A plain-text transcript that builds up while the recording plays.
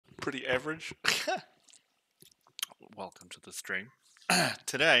pretty average. Welcome to the stream.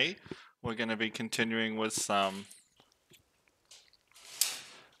 Today, we're going to be continuing with some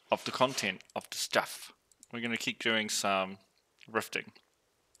of the content, of the stuff. We're going to keep doing some rifting.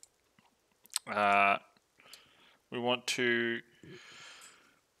 We want to...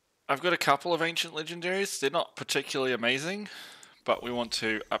 I've got a couple of ancient legendaries. They're not particularly amazing, but we want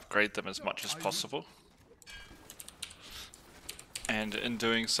to upgrade them as much as possible. And in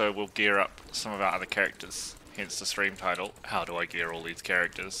doing so, we'll gear up some of our other characters. Hence the stream title, How Do I Gear All These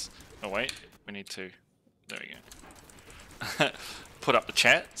Characters? Oh wait, we need to... There we go. Put up the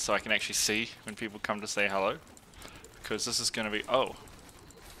chat so I can actually see when people come to say hello. Because this is going to be... Oh.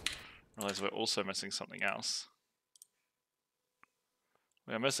 Realize we're also missing something else.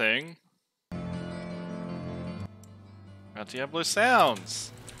 We're missing... our Diablo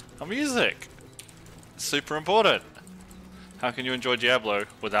sounds! Our music! Super important! How can you enjoy Diablo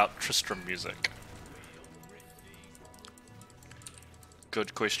without Tristram music?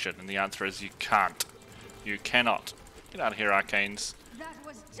 Good question, and the answer is you can't. You cannot. Get out of here, Arcanes. That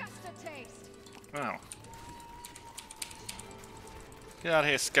was just a taste. Oh. Get out of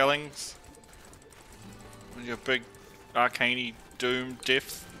here, Skellings. With your big arcane doom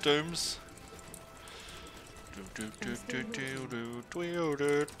death dooms.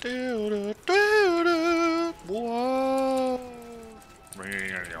 Whoa.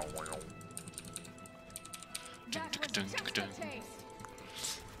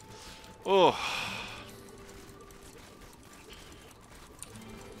 Oh.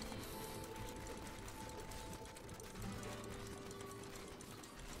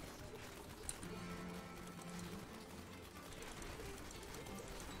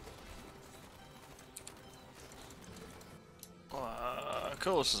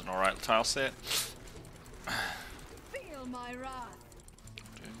 Cool, this is an alright tile set. Feel my wrath.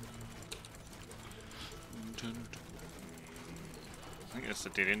 I think that's the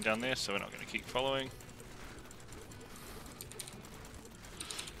dead end down there, so we're not going to keep following.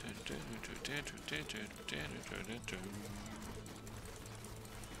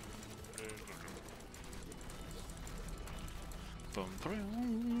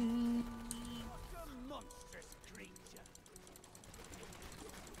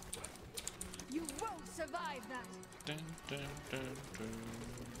 You won't survive that.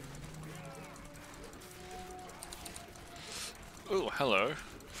 Oh, hello.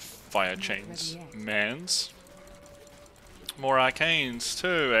 Fire chains. Mans. More arcanes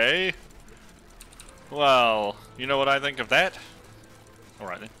too, eh? Well, you know what I think of that?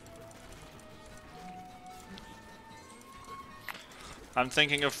 Alright then. I'm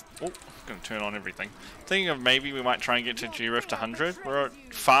thinking of... Oh, I'm going to turn on everything. Thinking of maybe we might try and get to G-Rift 100. We're at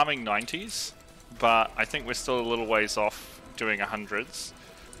farming 90s, but I think we're still a little ways off doing 100s.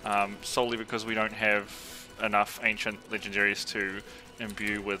 Solely because we don't have enough ancient legendaries to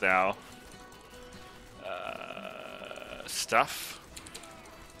imbue with our stuff.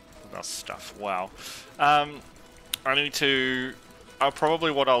 With our stuff, wow. I need to...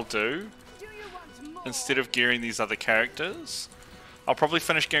 probably what I'll do, instead of gearing these other characters, I'll probably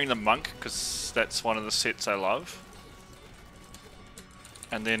finish gearing the monk, because that's one of the sets I love.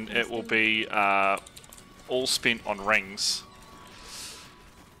 And then it will be all spent on rings.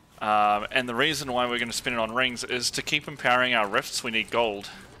 And the reason why we're going to spend it on rings is to keep empowering our rifts, we need gold.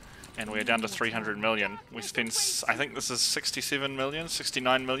 And we're down to 300 million. We spend, I think this is 67 million,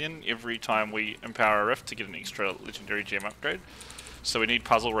 69 million every time we empower a rift to get an extra legendary gem upgrade. So we need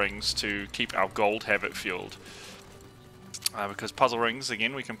puzzle rings to keep our gold habit fueled. Because puzzle rings,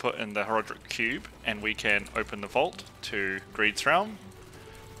 again, we can put in the Herodric Cube and we can open the vault to Greed's Realm.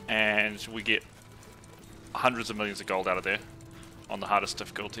 And we get hundreds of millions of gold out of there on the hardest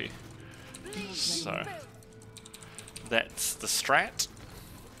difficulty. So that's the strat.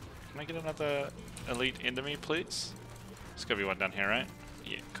 Can I get another elite enemy, please? There's gotta be one down here, right?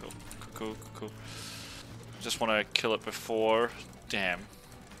 Yeah, cool. Just want to kill it before... Damn.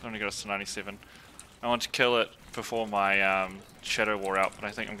 It only got us to 97. I want to kill it before my shadow wore out, but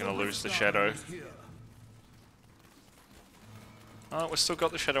I think I'm going to lose the shadow. Oh, we've still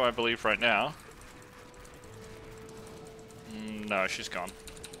got the shadow, I believe, right now. No, she's gone.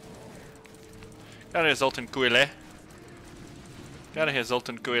 Get out of here, Zoltan Kuile. Get out of here,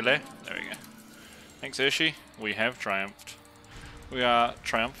 Zoltan Kuile. There we go. Thanks, Urshi. We have triumphed. We are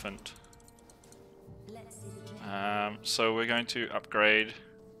triumphant. So we're going to upgrade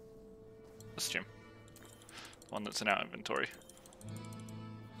this gem. One that's in our inventory.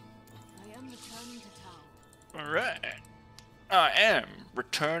 I am returning to town. Alright. I am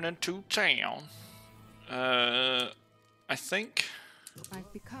returning to town. I think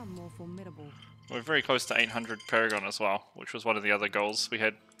I've become more formidable. We're very close to 800 Paragon as well, which was one of the other goals we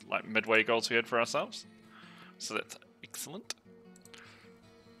had, like midway goals we had for ourselves. So that's excellent.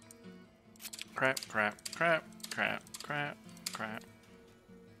 Crap, crap, crap, crap, crap, crap.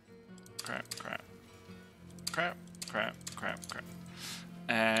 Crap, crap. Crap, crap, crap, crap.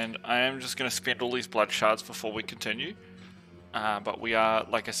 And I am just going to spend all these blood shards before we continue. But we are,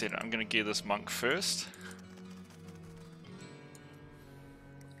 like I said, I'm going to gear this monk first.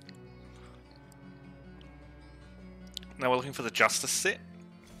 Now we're looking for the Justice set.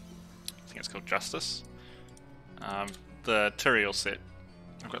 I think it's called Justice. The Tyrael set.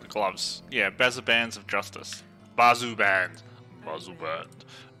 I've got the gloves. Yeah, Bazubands of Justice. Bazuband.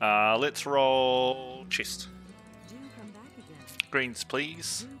 Bazuband. Let's roll chest. Greens,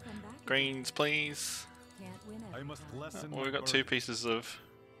 please. Greens, please. Well, we've got 2 pieces of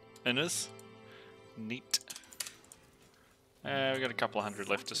inners. Neat. We've got a couple of hundred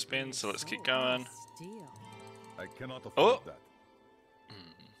left to spend, so let's keep going. I cannot afford that.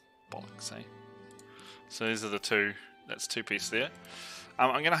 Bollocks, eh? So these are the 2. That's 2 pieces there.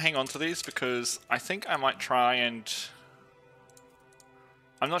 I'm going to hang on to these because I think I might try and...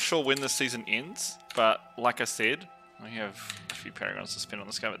 I'm not sure when this season ends, but like I said, I have a few Paragons to spend on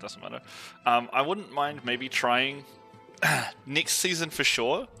this guy, but it doesn't matter. I wouldn't mind maybe trying... next season for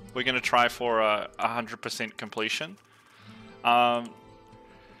sure, we're going to try for a 100% completion.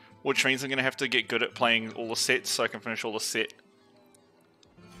 Which means I'm going to have to get good at playing all the sets so I can finish all the set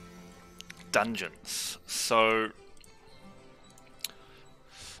dungeons. So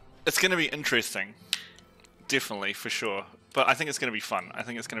it's going to be interesting. Definitely, for sure. But I think it's going to be fun. I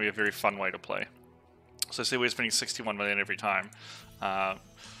think it's going to be a very fun way to play. So see, we're spending 61 million every time.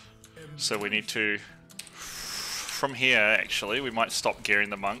 So we need to... From here, actually, we might stop gearing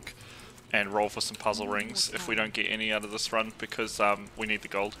the monk and roll for some puzzle rings if we don't get any out of this run because we need the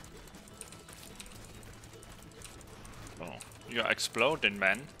gold. Oh, you're exploding,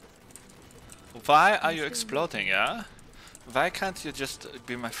 man. Why are you exploding, yeah? Why can't you just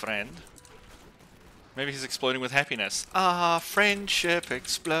be my friend? Maybe he's exploding with happiness. Ah, friendship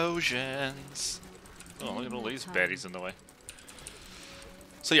explosions. Oh, look at all these baddies in the way.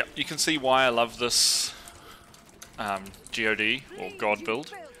 So yeah, you can see why I love this GOD, or God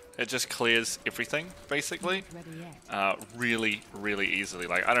build. It just clears everything, basically, really, really easily.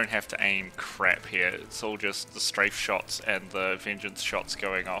 Like, I don't have to aim crap here. It's all just the strafe shots and the vengeance shots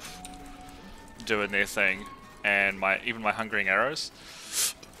going off, doing their thing, and even my hungering arrows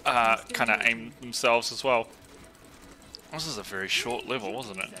kind of aim themselves as well. This is a very short level,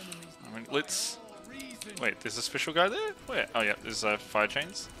 wasn't it? I mean, let's... Wait, there's a special guy there? Where? Oh yeah, there's fire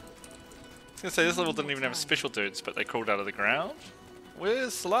chains. I was gonna say, this level didn't even have special dudes, but they crawled out of the ground.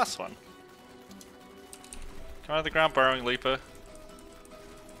 Where's the last one? Come out of the ground, burrowing leaper.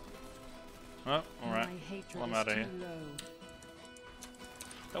 Oh, alright. Well, I'm out of here.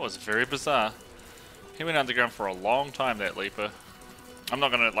 That was very bizarre. He went underground for a long time, that leaper. I'm not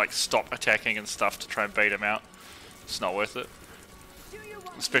gonna like stop attacking and stuff to try and bait him out. It's not worth it.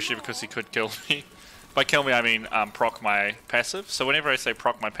 Especially because he could kill me. By kill me, I mean proc my passive. So whenever I say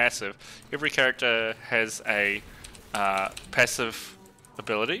proc my passive, every character has a passive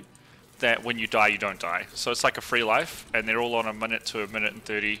ability that when you die, you don't die. So it's like a free life, and they're all on a minute to a minute and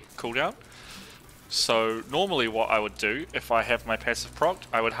 30 cooldown. So normally what I would do, if I have my passive procced,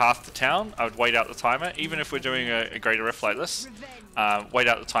 I would half the town, I would wait out the timer, even if we're doing a greater rift like this, wait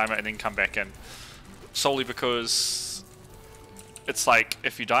out the timer and then come back in. Solely because it's like,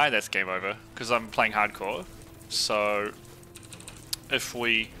 if you die, that's game over, because I'm playing hardcore. So if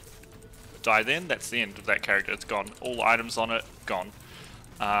we die then, that's the end of that character, it's gone. All the items on it, gone.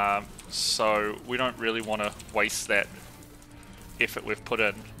 So we don't really want to waste that effort we've put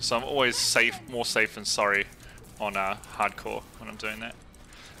in. So I'm always more safe than sorry on hardcore when I'm doing that.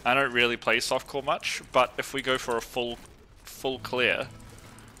 I don't really play softcore much, but if we go for a full clear,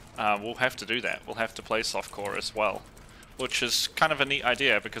 we'll have to do that. We'll have to play softcore as well, which is kind of a neat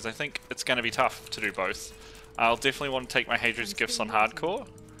idea because I think it's going to be tough to do both. I'll definitely want to take my Hadrian's Gifts on hardcore,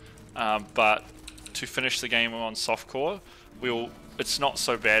 but to finish the game on softcore, it's not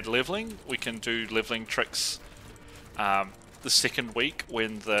so bad leveling. We can do leveling tricks the second week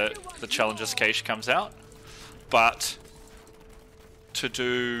when the Challenger's Cache comes out, but to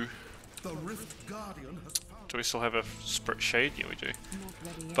do... Do we still have a Spirit Shade? Yeah, we do.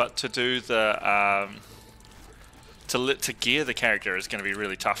 But to do the... to gear the character is going to be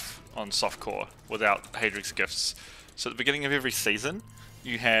really tough on softcore without Hadrian's Gifts. So at the beginning of every season,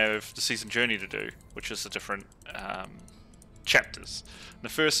 you have the season journey to do, which is the different chapters. The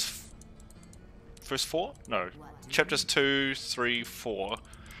first first 4? No. Chapters 2, 3, 4,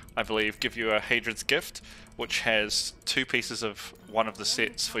 I believe, give you a Hadron's Gift, which has 2 pieces of one of the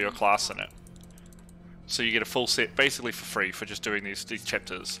sets for your class in it. So you get a full set basically for free for just doing these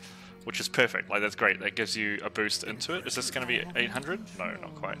chapters, which is perfect. Like, that's great. That gives you a boost into it. Is this going to be 800? No,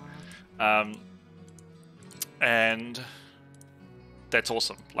 not quite. And that's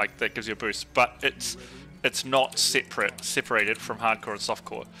awesome. Like, that gives you a boost. But it's not separated from hardcore and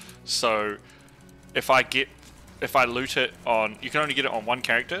softcore. So if I loot it on, you can only get it on one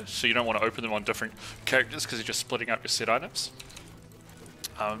character, so you don't want to open them on different characters because you're just splitting up your set items.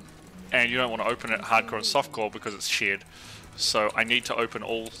 And you don't want to open it hardcore and softcore because it's shared. So I need to open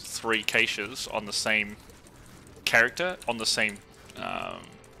all 3 caches on the same character, on the same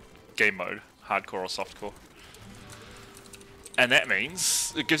game mode, hardcore or softcore. And that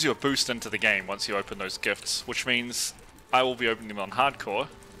means it gives you a boost into the game once you open those gifts, which means I will be opening them on hardcore.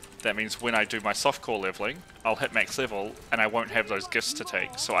 That means when I do my softcore leveling, I'll hit max level and I won't have those gifts to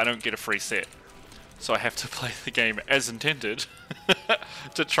take, so I don't get a free set. So I have to play the game as intended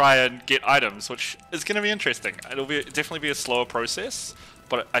to try and get items, which is going to be interesting. It'll definitely be a slower process,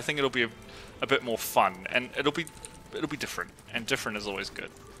 but I think it'll be a bit more fun, and it'll be different, and different is always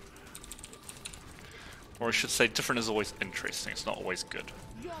good. Or I should say, different is always interesting. It's not always good.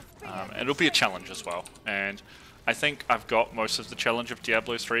 And it'll be a challenge as well. And I think I've got most of the challenge of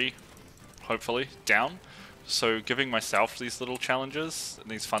Diablo 3, hopefully, down. So giving myself these little challenges and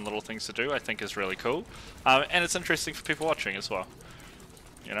these fun little things to do, I think is really cool. And it's interesting for people watching as well.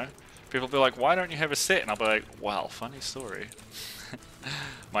 You know? People will be like, why don't you have a set? And I'll be like, well, funny story.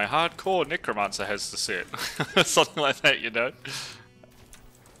 My hardcore necromancer has the set. Something like that, you know?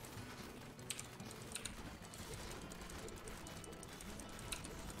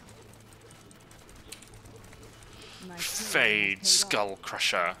 Fade Skull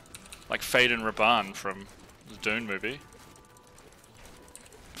Crusher. Like Fade and Raban from the Dune movie.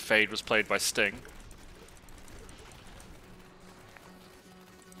 Fade was played by Sting.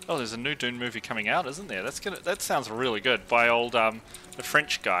 Oh, there's a new Dune movie coming out, isn't there? That sounds really good, by old the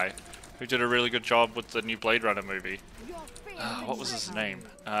French guy who did a really good job with the new Blade Runner movie. What was his name?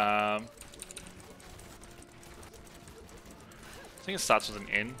 I think it starts with an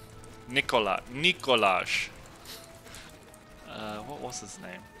N. Nicolas. What was his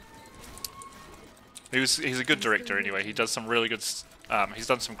name? He's a good director anyway. He does some really good. He's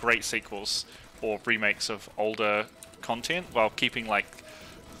done some great sequels or remakes of older content while keeping like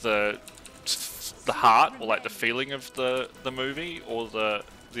the heart or like the feeling of the movie or the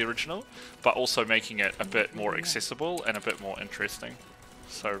original, but also making it a bit more accessible and a bit more interesting.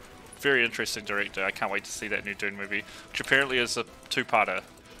 So very interesting director. I can't wait to see that new Dune movie, which apparently is a 2-parter.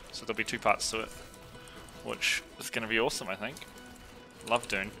 So there'll be 2 parts to it, which is going to be awesome, I think. Love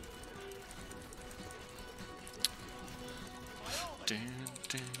Dune.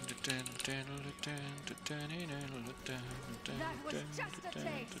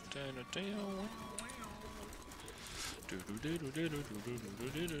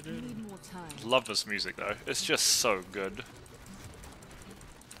 Love this music though. It's just so good.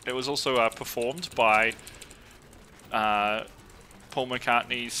 It was also performed by Paul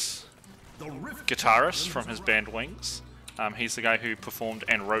McCartney's guitarist from his band Wings. He's the guy who performed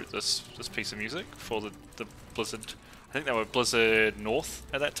and wrote this piece of music for the Blizzard. I think they were Blizzard North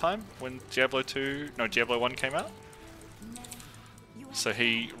at that time when Diablo 1 came out. So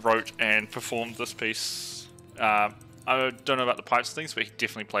he wrote and performed this piece. I don't know about the pipes and things, but he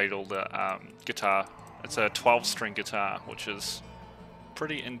definitely played all the guitar. It's a 12-string guitar, which is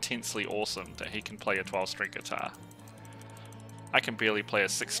pretty intensely awesome that he can play a 12-string guitar. I can barely play a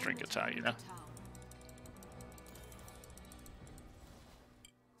 6-string guitar, you know?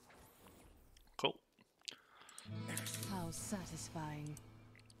 Cool. How satisfying.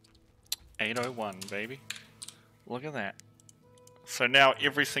 801, baby. Look at that. So now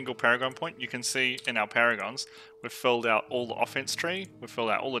every single Paragon point, you can see in our Paragons, we've filled out all the offense tree, we've filled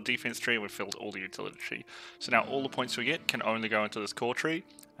out all the defense tree, and we've filled all the utility tree. So now all the points we get can only go into this core tree,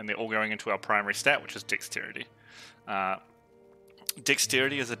 and they're all going into our primary stat, which is Dexterity.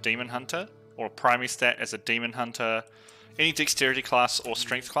 Dexterity as a Demon Hunter, or primary stat as a Demon Hunter. Any Dexterity class or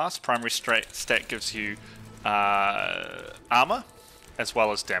Strength class, primary stat gives you armor, as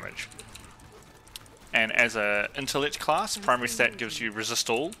well as damage. And as a Intellect class, primary stat gives you resist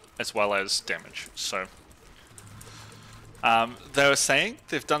all, as well as damage. So, they were saying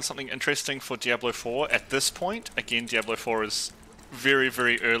they've done something interesting for Diablo 4 at this point. Again, Diablo 4 is very,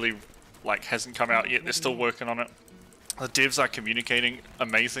 very early, like hasn't come out yet. They're still working on it. The devs are communicating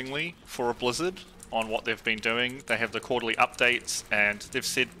amazingly for a Blizzard on what they've been doing. They have the quarterly updates, and they've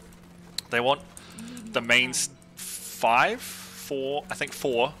said they want the main I think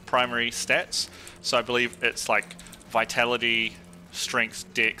four primary stats. So I believe it's like vitality, strength,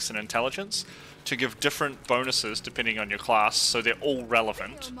 dex, and intelligence, to give different bonuses depending on your class, so they're all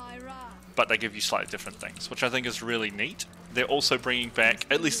relevant, but they give you slightly different things, which I think is really neat. They're also bringing back,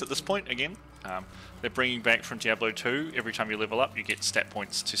 at least at this point again, they're bringing back from Diablo 2, every time you level up you get stat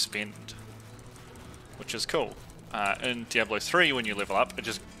points to spend, which is cool. In Diablo 3, when you level up, it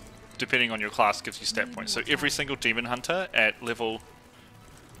just, depending on your class, gives you stat points. So every single demon hunter at level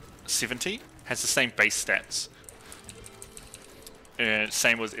 70 has the same base stats.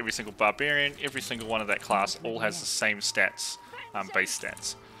 Same with every single barbarian, every single one of that class all has the same stats, base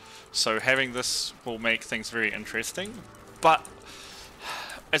stats. So having this will make things very interesting, but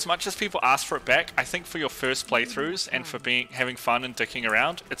as much as people ask for it back, I think for your first playthroughs and for having fun and dicking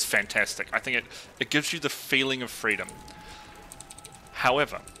around, it's fantastic. I think it gives you the feeling of freedom.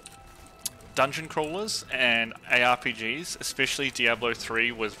 However, dungeon crawlers and ARPGs, especially Diablo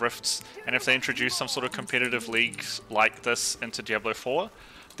 3 with rifts, and if they introduce some sort of competitive leagues like this into Diablo 4,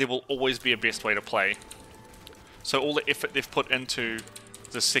 there will always be a best way to play. So all the effort they've put into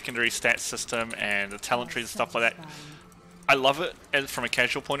the secondary stats system and the talent trees and stuff like that, I love it from a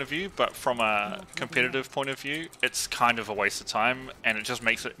casual point of view, but from a competitive point of view, it's kind of a waste of time, and it just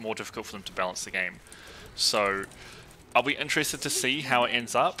makes it more difficult for them to balance the game. So I'll be interested to see how it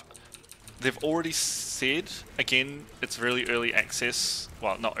ends up. They've already said, again, it's really early access.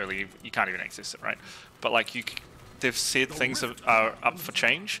 Well, not early, you can't even access it, right? But like they've said things are up for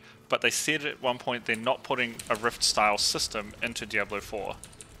change, but they said at one point they're not putting a Rift-style system into Diablo 4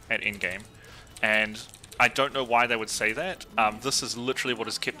 at endgame. And I don't know why they would say that. This is literally what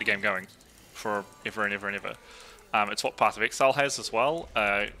has kept the game going for ever and ever and ever. It's what Path of Exile has as well,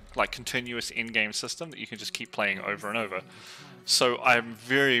 like continuous in-game system that you can just keep playing over and over. So I'm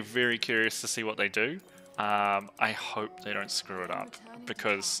very, very curious to see what they do. I hope they don't screw it up,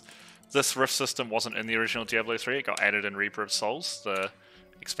 because this Rift system wasn't in the original Diablo 3, it got added in Reaper of Souls, the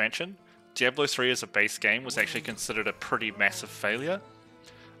expansion. Diablo 3 as a base game was actually considered a pretty massive failure.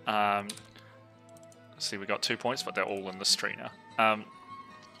 See, we got 2 points, but they're all in this tree now.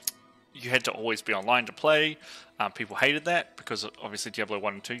 You had to always be online to play. People hated that because obviously Diablo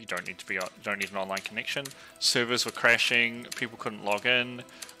 1 and 2 you don't need an online connection. Servers were crashing, people couldn't log in.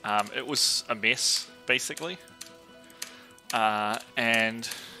 It was a mess basically, and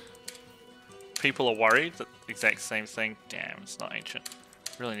people are worried that the exact same thing. Damn, it's not ancient.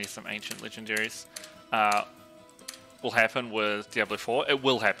 Really need some ancient legendaries. Will happen with Diablo 4. It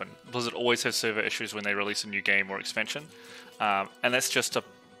will happen. Blizzard always has server issues when they release a new game or expansion, and that's just a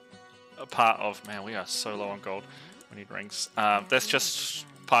part of, man, we are so low on gold. We need rings. That's just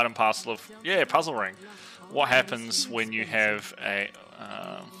part and parcel of, yeah, puzzle ring. What happens when you have a,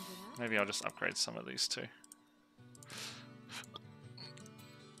 maybe I'll just upgrade some of these too.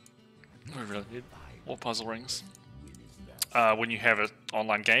 We really need more puzzle rings. When you have an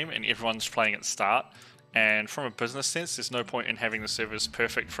online game and everyone's playing at the start, and from a business sense, there's no point in having the servers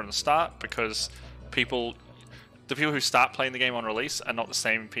perfect from the start, because the people who start playing the game on release are not the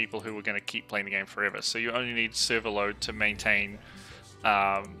same people who are going to keep playing the game forever. So you only need server load to maintain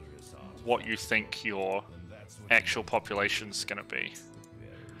what you think your actual population's going to be,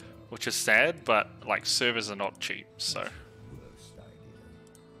 which is sad, but like servers are not cheap. So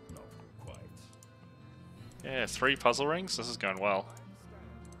yeah, 3 puzzle rings. This is going well.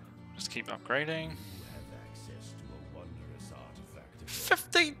 Just keep upgrading.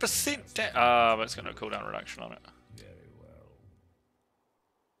 15% but it's got no cooldown reduction on it.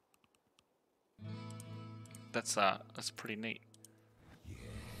 That's pretty neat.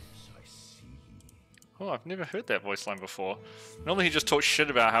 Oh, I've never heard that voice line before. Normally he just talks shit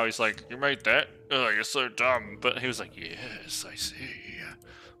about how he's like, you made that? Oh, you're so dumb. But he was like, yes, I see.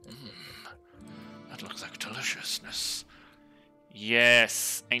 That looks like deliciousness.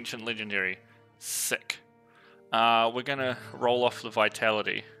 Yes, ancient legendary. Sick. We're gonna roll off the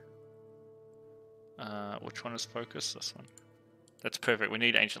vitality. Which one is focus? This one. That's perfect. We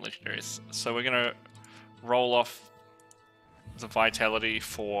need ancient legendaries. So we're gonna roll off the vitality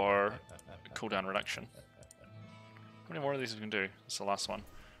for cooldown reduction. How many more of these we can do? That's the last one.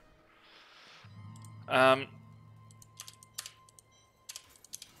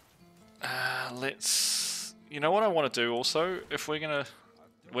 Let's. You know what I want to do also? If we're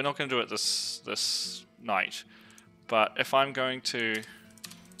not gonna do it this night, but if I'm going to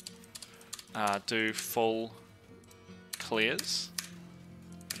do full clears,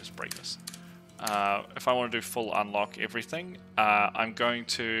 I'll just break this. If I want to do full unlock everything, I'm going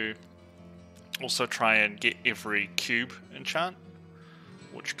to also try and get every cube enchant,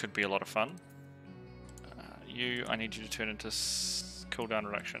 which could be a lot of fun. you, I need you to turn into cooldown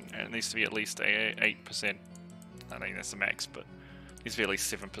reduction, and it needs to be at least 8%. I think that's the max, but it needs to be at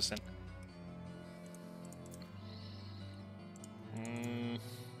least 7%.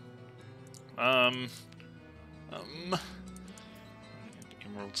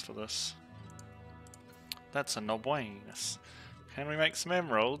 Emeralds for this. That's a no buenas. Can we make some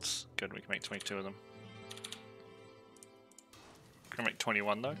emeralds? Good, we can make 22 of them. Can make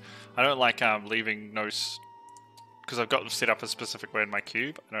 21 though. I don't like leaving no, because I've got them set up a specific way in my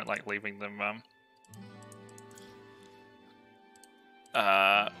cube. I don't like leaving them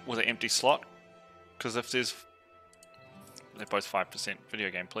with an empty slot, because if there's, they're both 5%.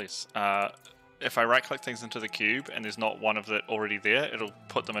 Video game, please. If I right click things into the cube and there's not one of it already there, it'll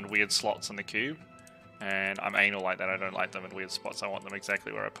put them in weird slots in the cube. And I'm anal like that. I don't like them in weird spots. I want them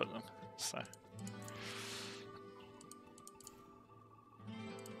exactly where I put them. So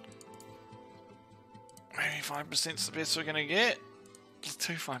 85%'s the best we're gonna get. Let's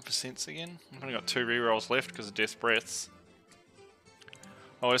do 5% again. I've only got 2 rerolls left because of death breaths.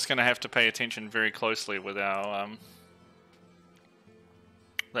 Oh, we're just gonna have to pay attention very closely with our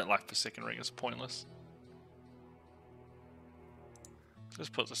that life per second ring is pointless.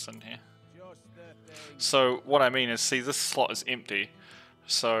 Just put this in here. So what I mean is, see, this slot is empty.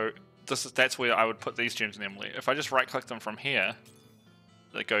 So that's where I would put these gems normally. If I just right click them from here,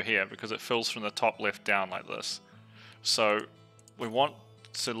 they go here because it fills from the top left down like this. So we want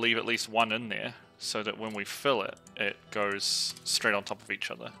to leave at least one in there so that when we fill it, it goes straight on top of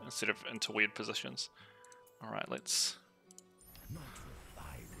each other instead of into weird positions. Alright, let's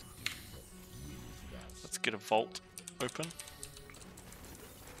get a vault open.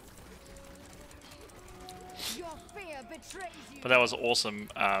 Your fear betrays you. But that was awesome.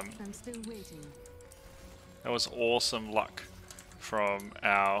 I'm still waiting. That was awesome luck from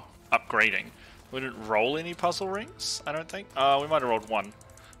our upgrading. We didn't roll any puzzle rings, I don't think. We might have rolled one,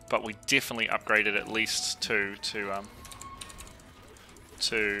 but we definitely upgraded at least two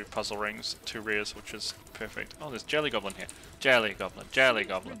puzzle rings, 2 rares, which is perfect. Oh, there's Jelly Goblin here. Jelly Goblin, Jelly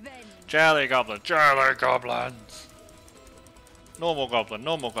Goblin, Jelly Goblin, Jelly Goblins. Normal Goblin,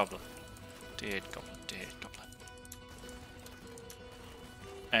 normal Goblin. Dead Goblin, dead Goblin.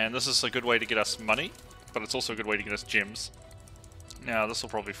 And this is a good way to get us money, but it's also a good way to get us gems. Now this will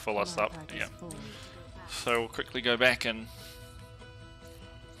probably fill us up, yeah. So we'll quickly go back and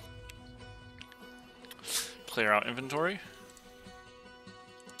clear our inventory.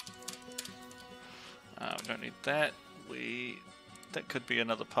 We don't need that. That could be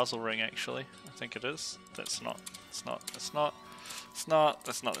another puzzle ring actually. I think it is. That's not. It's not. It's not. It's not.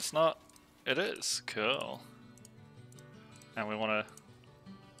 That's not. It's not. It is. Cool. And we want to.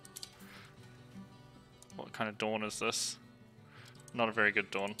 What kind of dawn is this? Not a very good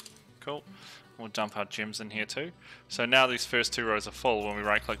dawn. Cool. We'll dump our gems in here too. So now these first 2 rows are full. When we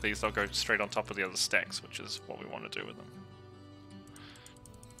right click these, they'll go straight on top of the other stacks, which is what we want to do with them.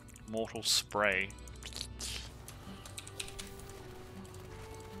 Mortal Spray.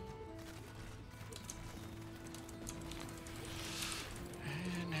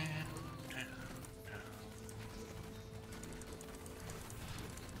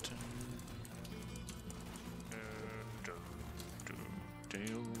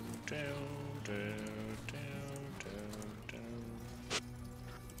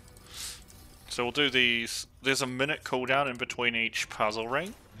 So we'll do these. There's a minute cooldown in between each puzzle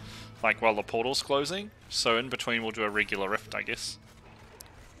ring, like while the portal's closing. So in between we'll do a regular rift, I guess.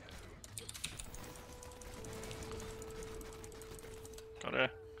 Got her.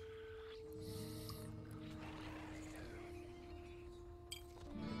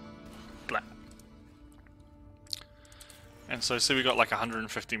 Blah. And so see, we got like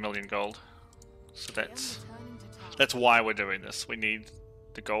 150 million gold. So that's why we're doing this. We need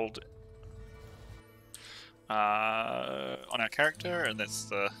the gold on our character, and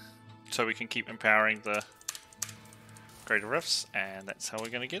that's so we can keep empowering the greater rifts, and that's how we're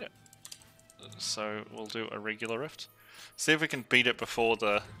going to get it. So we'll do a regular rift. See if we can beat it before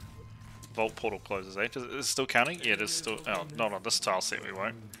the vault portal closes, eh? Is it still counting? Yeah, it is still. Oh, not on this tile set we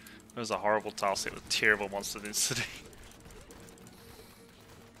won't. It was a horrible tile set with terrible monster density.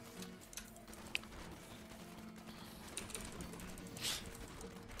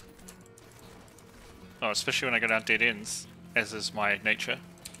 Oh, especially when I go down dead ends, as is my nature.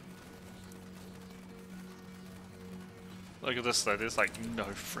 Look at this though, there's like no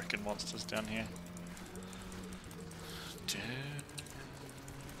frickin' monsters down here.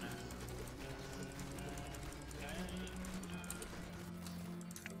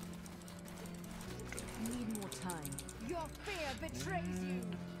 Need more time. Your fear betrays you.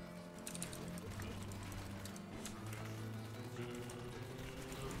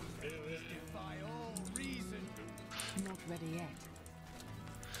 Not ready yet.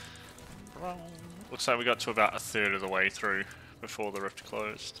 Looks like we got to about a third of the way through before the rift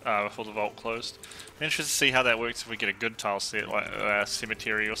closed, before the vault closed. I'm interested to see how that works if we get a good tile set, like a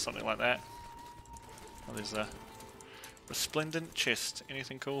cemetery or something like that. Oh, there's a resplendent chest.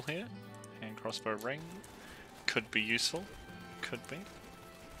 Anything cool here? Hand crossbow ring. Could be useful. Could be.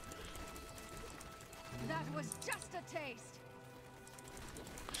 That was just a taste.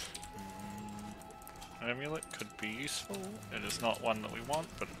 An amulet could be useful. It is not one that we want,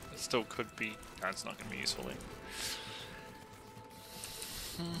 but it still could be. No, it's not going to be useful then.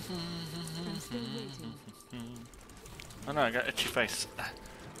 I'm still waiting. Oh no, I got itchy face.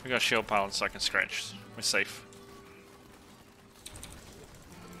 We got a shield pile so I can scratch. We're safe.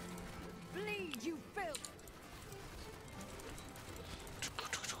 Bleed, you filth!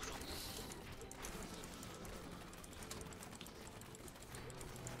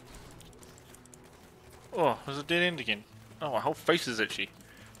 Oh, there's a dead end again. Oh, my whole face is itchy.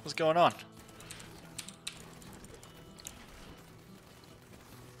 What's going on?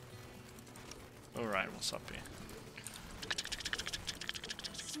 Alright, what's up here?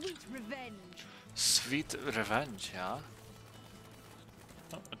 Sweet revenge. Sweet revenge, yeah?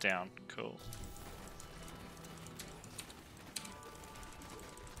 Oh, we're down. Cool.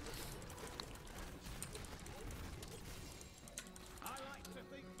 I like to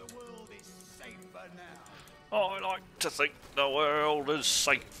think the world is safer now. I like to think the world is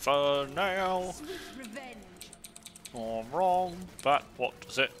safer now. Sweet revenge. I'm wrong, but what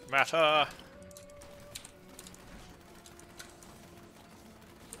does it matter?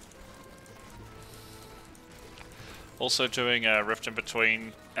 Also doing a rift in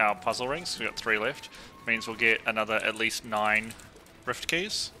between our puzzle rings, we've got 3 left, means we'll get another at least 9 rift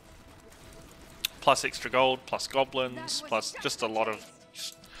keys. Plus extra gold, plus goblins, plus just a lot of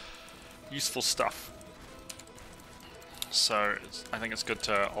useful stuff. So I think it's good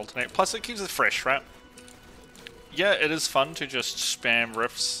to alternate. Plus it keeps it fresh, right? Yeah, it is fun to just spam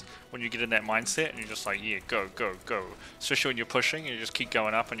rifts when you get in that mindset and you're just like, yeah, go, go, go. Especially when you're pushing and you just keep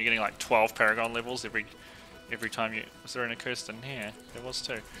going up and you're getting like 12 Paragon levels every time you... Was there an accursed in here? There was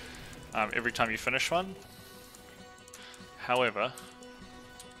too. Every time you finish one. However,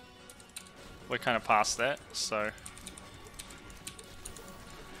 we're kind of past that, so...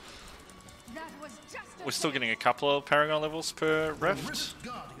 That was just a We're still taste. getting a couple of Paragon levels per rift,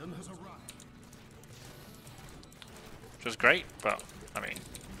 Guardian has arrived. which is great, but, I mean,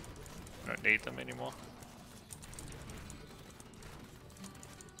 we don't need them anymore.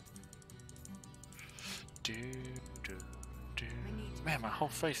 Do, do, do. Man, my whole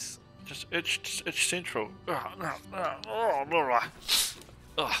face just itched central. And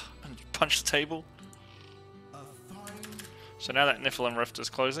punch the table. So now that Nephilim Rift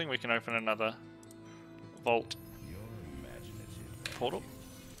is closing, we can open another vault portal.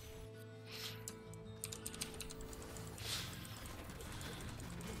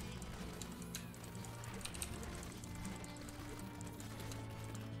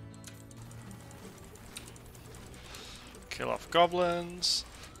 Kill off goblins.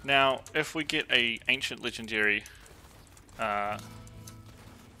 Now, if we get a ancient legendary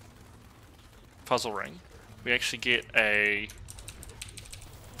puzzle ring, we actually get a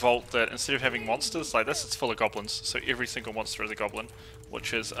vault that instead of having monsters like this, it's full of goblins. So every single monster is a goblin,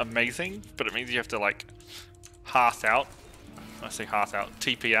 which is amazing. But it means you have to like hearth out. I say hearth out,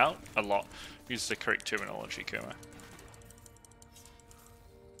 TP out a lot. Use the correct terminology, Kerma.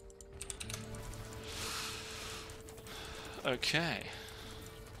 Okay.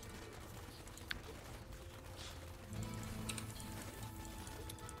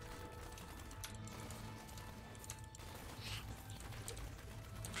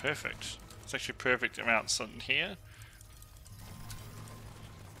 Perfect. It's actually perfect amounts in here.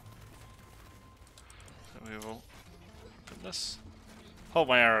 So we will open this. Hold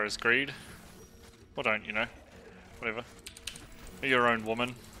my arrow as greed. Or don't, you know. Whatever. Be your own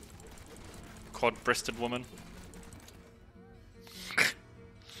woman. Quad-breasted woman.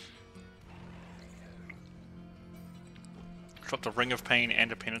 Dropped a ring of pain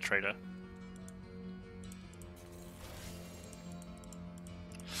and a penetrator.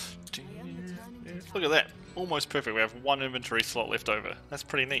 Look at that. Almost perfect. We have one inventory slot left over. That's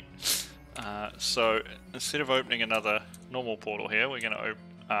pretty neat. So instead of opening another normal portal here, we're going to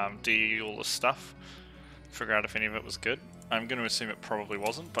do all this stuff. Figure out if any of it was good. I'm going to assume it probably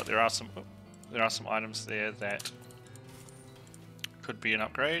wasn't, but there are some items there that could be an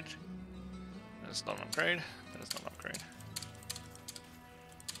upgrade. That's not an upgrade. That is not an upgrade.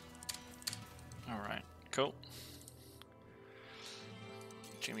 Alright, cool.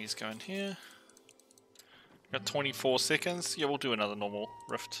 Jimmy's going here. Got 24 seconds. Yeah, we'll do another normal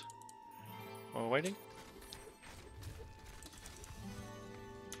rift. While we're waiting.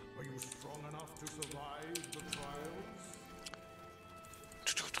 Are you strong enough to survive the trials?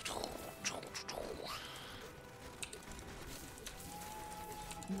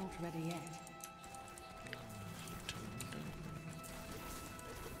 Not ready yet.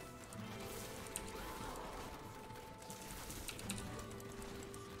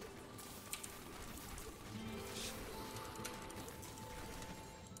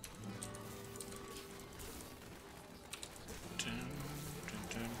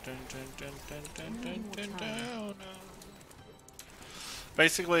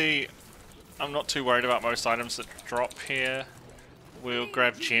 Basically, I'm not too worried about most items that drop here. We'll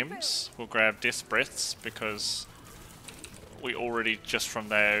grab gems, we'll grab death breaths, because we already, just from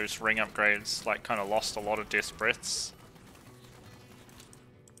those ring upgrades, like kind of lost a lot of death breaths.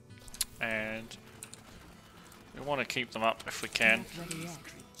 And we want to keep them up if we can.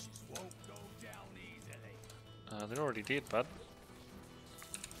 They're already dead, bud.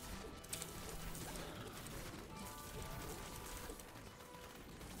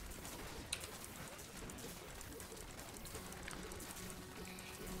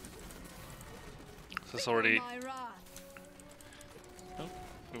 This already. Oh,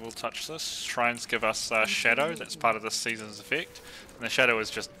 we will touch this. Shrines give us Shadow, that's part of this season's effect. And the Shadow is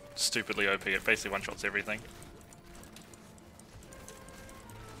just stupidly OP, it basically one-shots everything.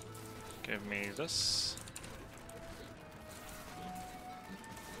 Give me this.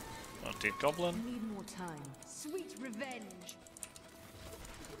 Not dead goblin. Need more time. Sweet revenge.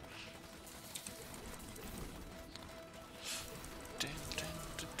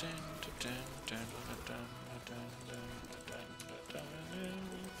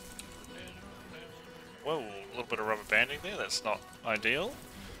 Whoa, a little bit of rubber banding there, that's not ideal.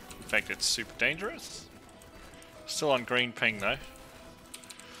 In fact, it's super dangerous. Still on green ping though.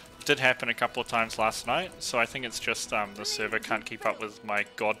 Did happen a couple of times last night, so I think it's just the server can't keep up with my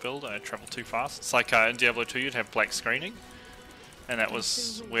god build and I travel too fast. It's like in Diablo 2 you'd have black screening, and that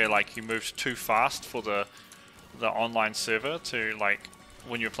was where like you moved too fast for the online server to, like,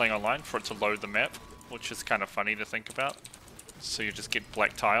 when you're playing online, for it to load the map, which is kind of funny to think about. So you just get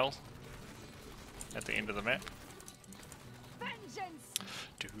black tile at the end of the map. Vengeance.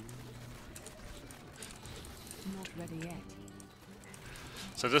 Not ready yet.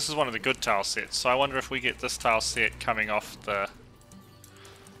 So this is one of the good tile sets. So I wonder if we get this tile set coming off the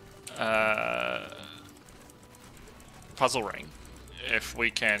puzzle ring. If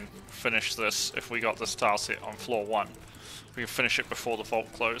we can finish this, if we got this tile set on floor 1, we can finish it before the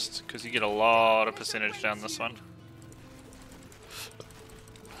vault closed, because you get a lot of percentage down this one.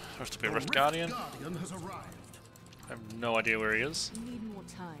 There has to be a Rift Guardian. Has arrived. I have no idea where he is. Need more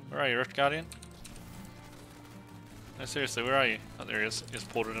time. Where are you, Rift Guardian? No, seriously, where are you? Oh, there he is. He's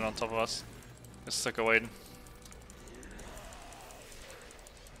ported in on top of us. He's sick of waiting.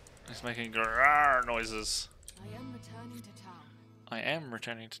 He's making grrrr noises. I am returning to town. I am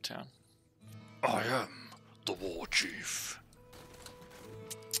returning to town. I am the war chief.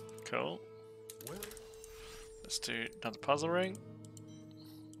 Cool. Let's do another puzzle ring.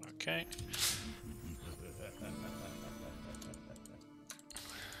 Okay.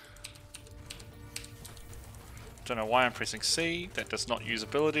 Don't know why I'm pressing C. That does not use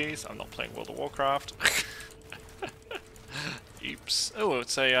abilities. I'm not playing World of Warcraft. Oops. Oh,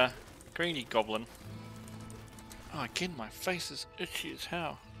 it's a greeny goblin. Oh, again, my face is itchy as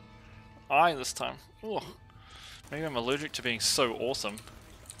hell. Eye this time. Oh, maybe I'm allergic to being so awesome.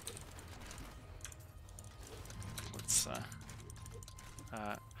 Let's.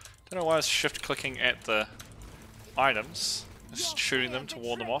 Don't know why I was shift clicking at the items, just shooting them to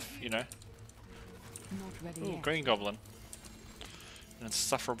ward them off. You know. Not ready Ooh, yet. green goblin. An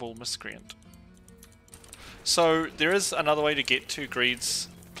insufferable miscreant. So there is another way to get to Greed's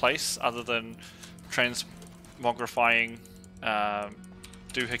place other than transmogrifying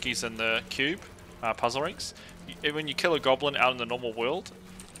doohickeys in the cube puzzle rings. When you kill a goblin out in the normal world,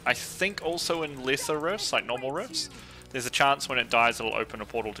 I think also in lesser rifts, like normal rifts, there's a chance when it dies it'll open a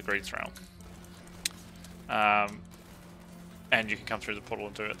portal to Greed's realm. And you can come through the portal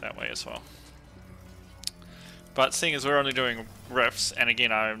and do it that way as well. But seeing as we're only doing rifts, and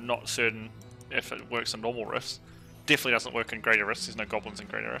again I'm not certain if it works in normal rifts, definitely doesn't work in greater rifts, there's no goblins in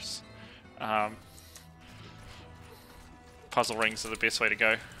greater rifts. Puzzle rings are the best way to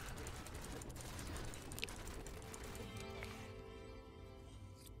go.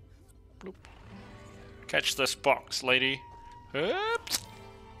 Bloop. Catch this box, lady. Oops.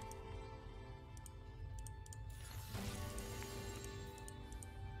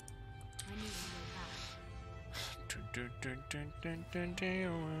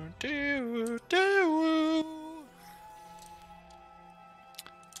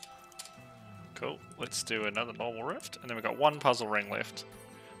 Cool, let's do another normal rift, and then we've got one puzzle ring left.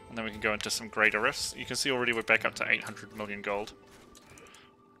 And then we can go into some greater rifts. You can see already we're back up to 800 million gold.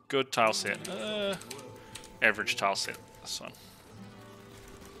 Good tile set. Average tile set, this one.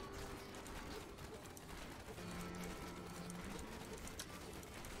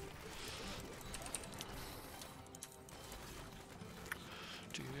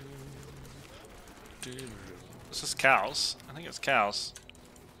 Is this cows? I think it's cows.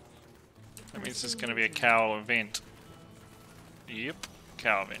 That means it's going to be a cow event. Yep,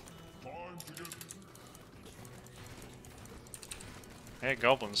 cow event. Yeah,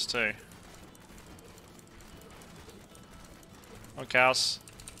 goblins too. Oh, cows.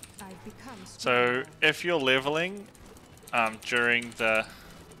 So if you're leveling during the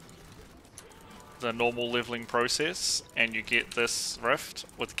normal leveling process and you get this rift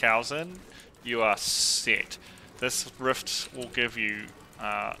with cows in, you are set. This rift will give you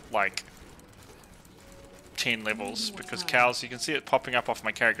like 10 levels, because cows, you can see it popping up off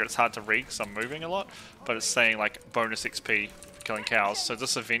my character. It's hard to read because I'm moving a lot, but it's saying like bonus XP for killing cows. So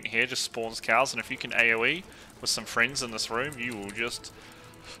this event here just spawns cows, and if you can AoE with some friends in this room, you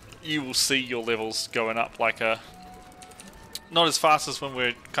will see your levels going up like a, not as fast as when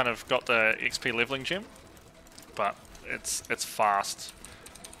we're kind of got the XP leveling gem, but it's fast.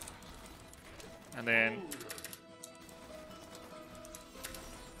 And then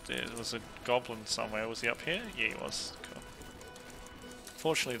there was a goblin somewhere. Was he up here? Yeah, he was. Cool.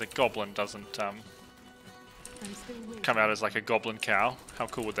 Fortunately, the goblin doesn't come out as like a goblin cow. How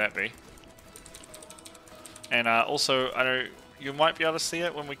cool would that be? And also, I know you might be able to see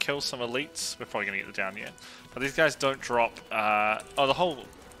it when we kill some elites. We're probably going to get it down yet. But these guys don't drop... oh, the whole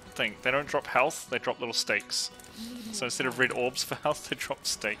thing. They don't drop health. They drop little stakes. So instead of red orbs for health, they drop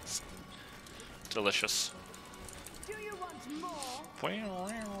stakes. Delicious. Do you want more?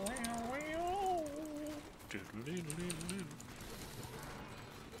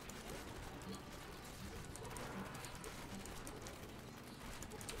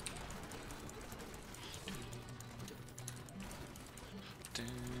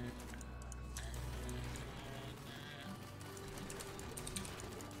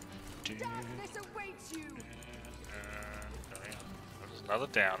 Darkness awaits you. There's another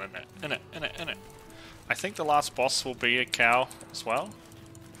down in it. I think the last boss will be a cow as well.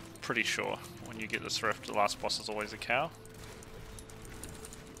 Pretty sure when you get this rift, the last boss is always a cow.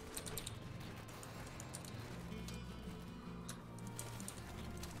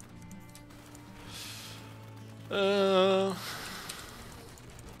 Do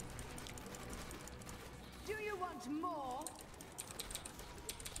you want more?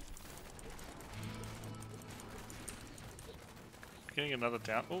 Getting another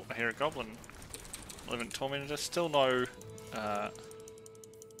down. Oh, I hear a goblin. Living tormented. Still no.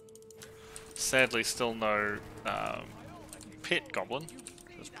 Sadly, still no pet goblin.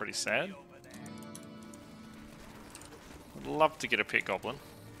 That's pretty sad. Would love to get a pet goblin.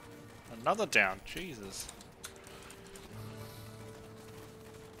 Another down. Jesus.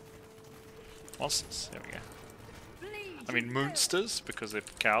 Monsters. There we go. I mean moonsters, because they're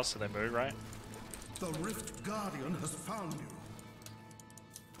cows, so they moo, right? The Rift Guardian has found you.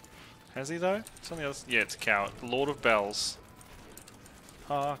 Has he though? It's on the other. Yeah, it's a cow. Lord of Bells.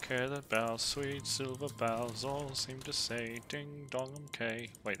 Hark, hear the bells, sweet silver bells, all seem to say ding dong okay.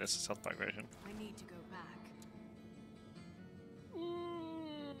 Wait, that's the South Park version. I need to go back.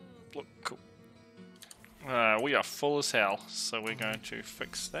 Look cool. We are full as hell, so we're going to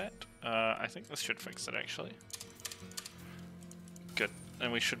fix that. I think this should fix it actually. Good.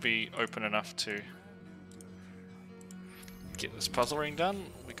 And we should be open enough to get this puzzle ring done.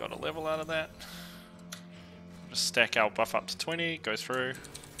 We got a level out of that. Just stack our buff up to 20, go through.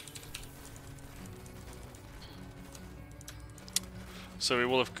 So we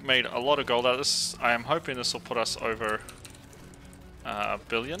will have made a lot of gold out of this. I am hoping this will put us over a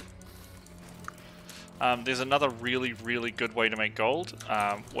billion. There's another really good way to make gold,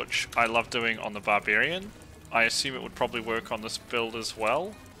 which I love doing on the Barbarian. I assume it would probably work on this build as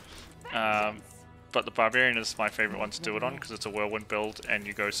well. But the Barbarian is my favorite one to do it on because it's a whirlwind build and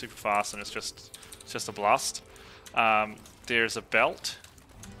you go super fast and it's just a blast. There's a belt,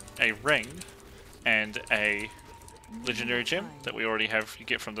 a ring, and a legendary gem that we already have. You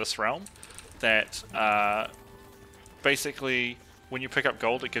get from this realm. That basically, when you pick up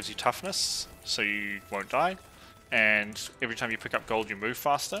gold, it gives you toughness, so you won't die. And every time you pick up gold, you move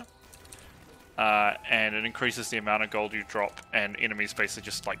faster. And it increases the amount of gold you drop, and enemies basically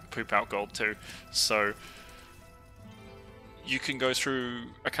just like poop out gold too. So you can go through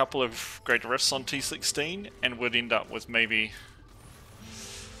a couple of Greater Rifts on T16 and would end up with maybe,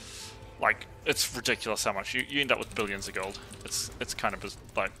 like, it's ridiculous how much. You end up with billions of gold. It's kind of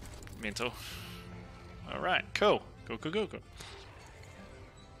like mental. Alright, cool. Cool.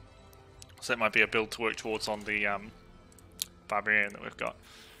 So that might be a build to work towards on the Barbarian that we've got.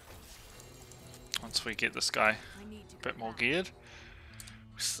 Once we get this guy a bit more geared.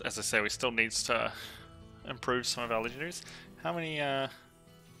 As I say, we still needs to improve some of our legendaries. How many?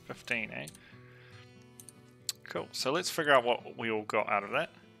 15, eh? Cool. So let's figure out what we all got out of that.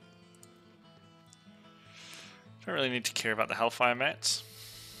 Don't really need to care about the Hellfire mats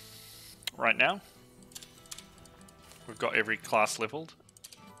right now. We've got every class leveled.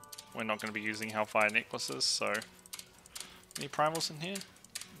 We're not going to be using Hellfire necklaces, so... Any primals in here?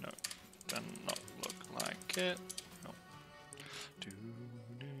 No. Does not look like it. No.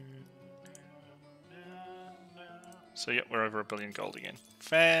 So yep, we're over $1 billion gold again.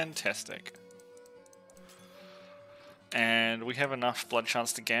 Fantastic. And we have enough blood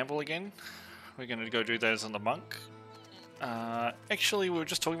chance to gamble again. We're going to go do those on the monk. Actually, we were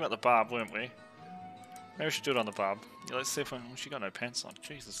just talking about the barb, weren't we? Maybe we should do it on the barb. Yeah, let's see if she got no pants on.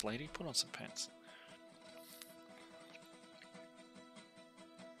 Jesus, lady, put on some pants.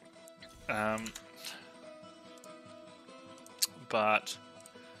 But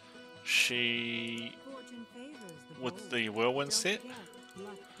she, with the whirlwind set,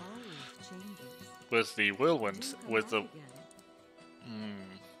 with the whirlwind, with the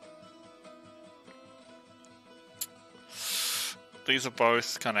these are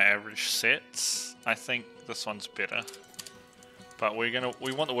both kind of average sets. I think this one's better, but we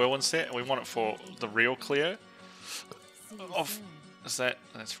want the whirlwind set, and we want it for the real clear of.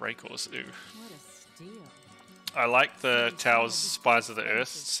 That's Raycor's. Ooh. I like the Towers Spies of the Earth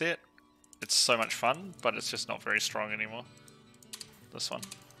set. It's so much fun, but it's just not very strong anymore. This one.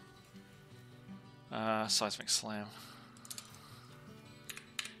 Seismic Slam.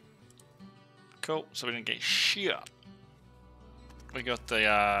 Cool, so we didn't get shit. We got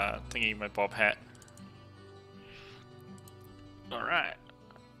the thingy my bob hat. Alright.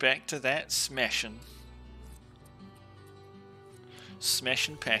 Back to that smashing.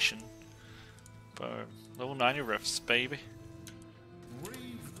 Smashing passion. Boom. Little 90 riffs, baby.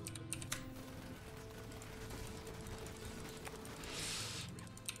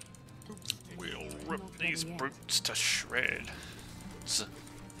 We'll rip these brutes to shreds.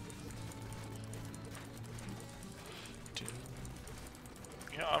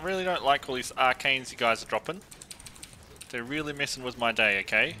 You know, I really don't like all these arcanes you guys are dropping. They're really messing with my day,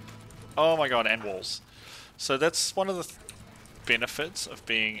 okay? Oh my god, and walls. So that's one of the benefits of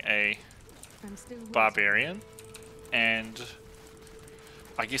being a barbarian, and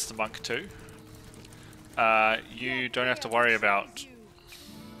I guess the monk too. You don't have to worry about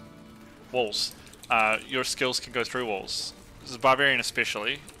walls. Your skills can go through walls. This is barbarian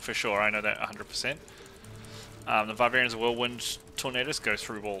especially, for sure, I know that 100%. The barbarians whirlwind tornadoes go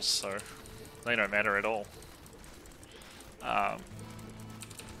through walls, so they don't matter at all.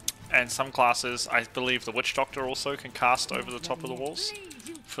 And some classes, I believe the Witch Doctor also can cast over the top of the walls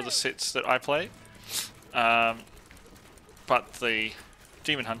for the sets that I play. But the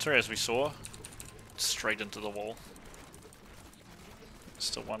Demon Hunter, as we saw, straight into the wall.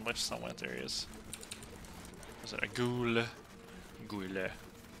 Still one left somewhere, there he is. Was it a ghoul? Ghoul.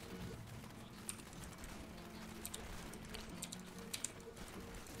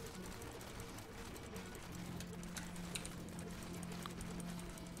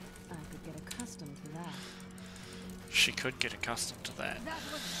 She could get accustomed to that. That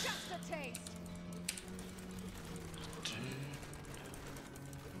was just a taste.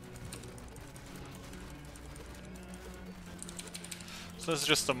 So this is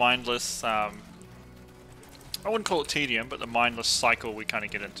just the mindless, I wouldn't call it tedium, but the mindless cycle we kind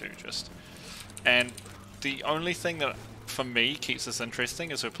of get into just. And the only thing that, for me, keeps this interesting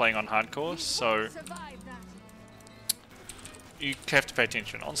is we're playing on hardcore, so you have to pay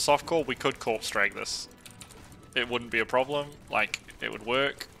attention. On softcore, we could corpse drag this. It wouldn't be a problem, like, it would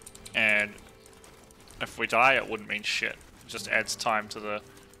work, and if we die, it wouldn't mean shit. It just adds time to the,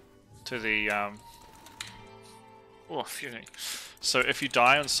 oh, excuse me. So if you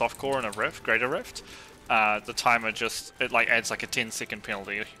die on softcore in a rift, greater rift, the timer just, it like adds like a 10-second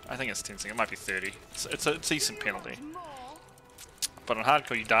penalty. I think it's 10 seconds, it might be 30. It's a decent penalty. But on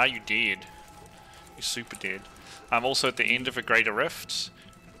hardcore, you die, you're dead. You're super dead. Also at the end of a greater rift,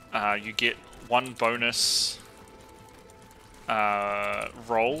 you get one bonus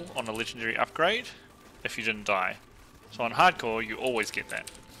roll on a legendary upgrade if you didn't die. So on hardcore, you always get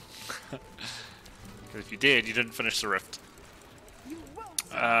that. Because if you did, you didn't finish the rift. You won't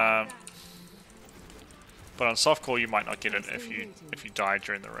survive that. But on softcore you might not get it if you die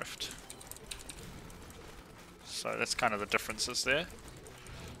during the rift. So that's kind of the differences there.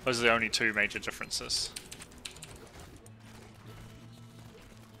 Those are the only two major differences.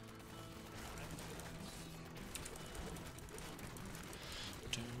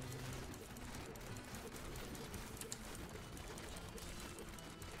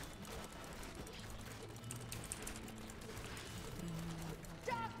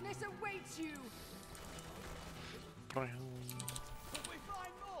 Darkness awaits you.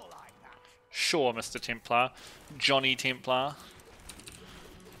 Sure, Mr. Templar. Johnny Templar.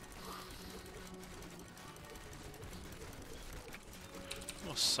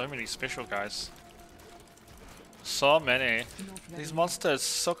 Oh, so many special guys. So many. These monsters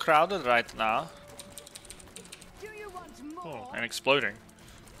so crowded right now. Do you want more? Oh, and exploding.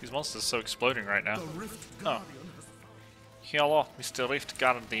 These monsters are so exploding right now. The Rift Oh. Guardian has Hello, Mr. Rift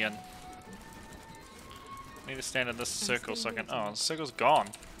Guardian. I need to stand in this circle so I can... Oh, the circle's gone.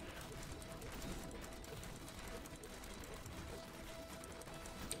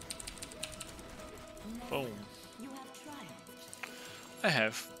 Boom. I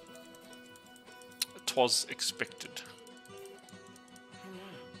have. Twas expected.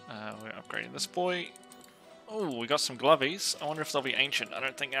 We're upgrading this boy. Oh, we got some glovies. I wonder if they'll be ancient. I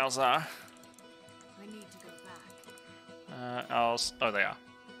don't think ours are. I need to go back. Ours... Oh, they are.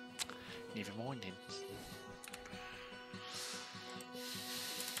 Never mind then.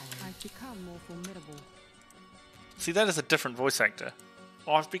 I've become more formidable. See, that is a different voice actor.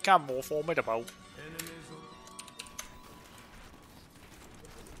 I've become more formidable. enemies of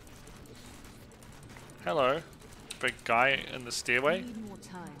Hello, big guy in the stairway. Need more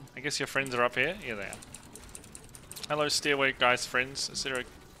time. I guess your friends are up here. Yeah, they are. Hello, stairway guys, friends. Is there a...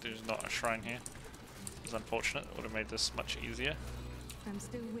 There's not a shrine here. It's unfortunate. It would have made this much easier. I'm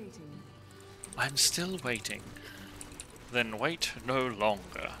still waiting. I'm still waiting. Then wait no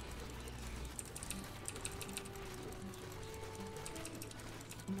longer.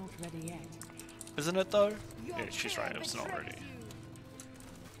 Not ready yet. Isn't it though? Your Yeah, she's fear right. It's not betrays ready. you.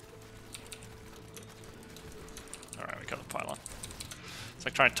 Alright, we got the pylon. It's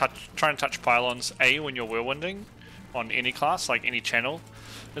like trying to touch pylons. A, when you're whirlwinding on any class, like any channel,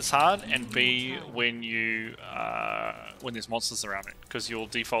 it's hard, and B, when you when there's monsters around it, because you'll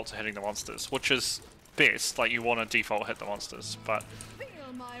default to hitting the monsters, which is best. Like you want to default hit the monsters, but Feel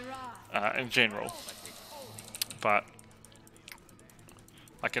my wrath. in general. But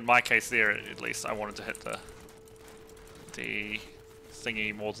like in my case, there at least, I wanted to hit the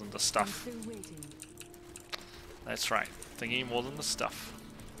thingy more than the I'm stuff. still waiting. That's right, thingy more than the stuff.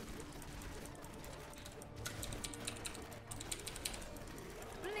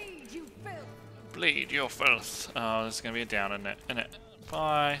 Bleed, you filth. Bleed your filth. Oh, there's gonna be a down in it.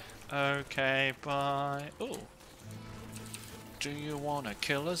 Bye. Okay, bye. Oh. Do you wanna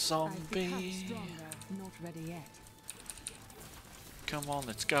kill a I've become zombie? stronger. Not ready yet. Come on,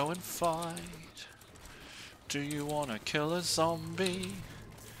 let's go and fight. Do you wanna kill a zombie?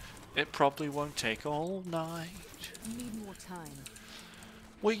 It probably won't take all night. Need more time.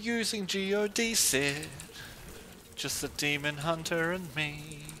 We're using geodesert. Just the demon hunter and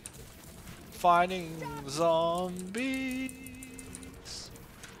me. Fighting zombies.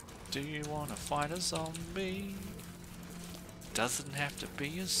 Do you wanna fight a zombie? Doesn't have to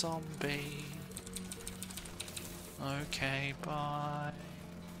be a zombie. Okay, bye.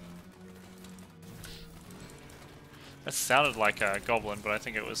 That sounded like a goblin, but I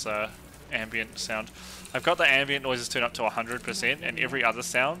think it was ambient sound. I've got the ambient noises turned up to 100%, and every other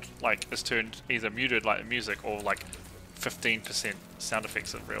sound like is turned either muted like the music or like 15% sound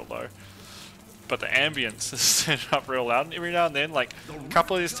effects are real low. But the ambience is turned up real loud, and every now and then, like a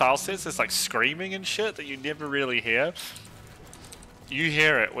couple of these tile sets, there's like screaming and shit that you never really hear. You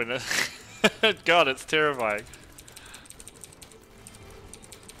hear it when it... God, it's terrifying.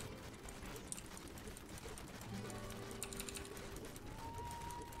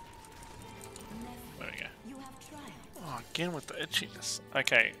 There we go. Oh, again with the itchiness.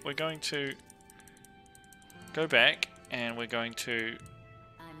 Okay, we're going to go back and we're going to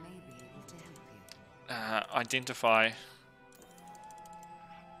identify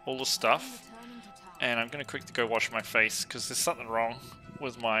all the stuff, and I'm going to quickly go wash my face because there's something wrong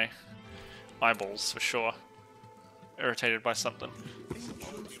with my eyeballs for sure. Irritated by something.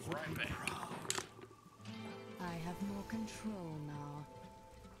 Right back. I have more control now.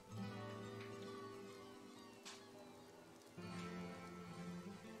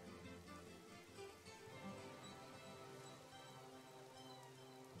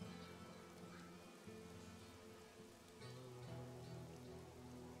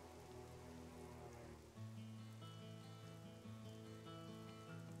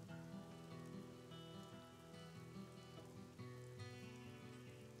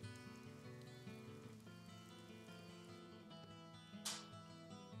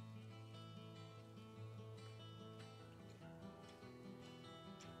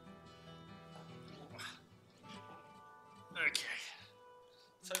 Okay.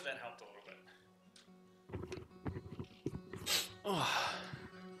 So that helped a little bit. Oh.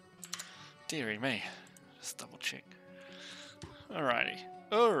 Deary me. Just double check. Alrighty.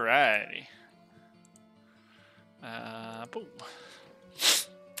 Alrighty. Boom.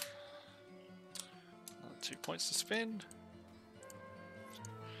 2 points to spend.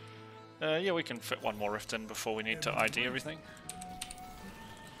 Yeah, we can fit one more rift in before we need to ID everything.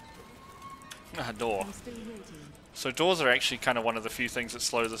 Ah, door. So doors are actually kind of one of the few things that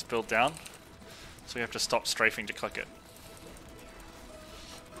slow this build down. So we have to stop strafing to click it.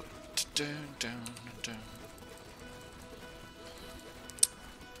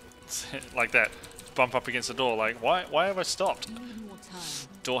 Like that. Bump up against the door, like, why have I stopped?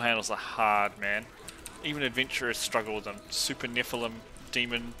 Door handles are hard, man. Even adventurers struggle with them. Super Nephilim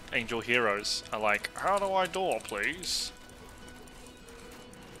demon angel heroes are like, how do I door, please?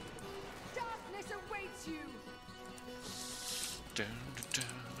 Darkness awaits you.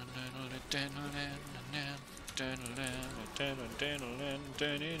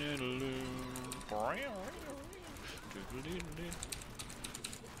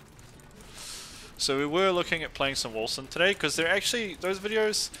 So we were looking at playing some Wilson today because they're actually, those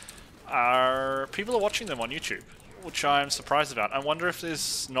videos are, people are watching them on YouTube, which I'm surprised about. I wonder if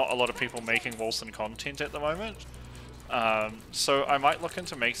there's not a lot of people making Wilson content at the moment. So I might look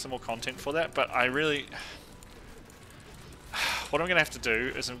into make some more content for that, but I really, what I'm going to have to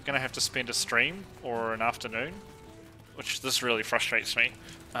do is I'm going to have to spend a stream or an afternoon, which this really frustrates me,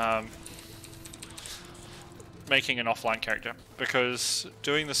 making an offline character, because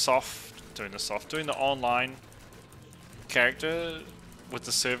doing the online character with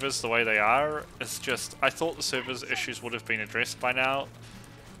the servers the way they are, it's just, I thought the servers issues would have been addressed by now.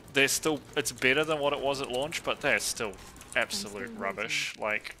 They're still, it's better than what it was at launch, but they're still absolute rubbish.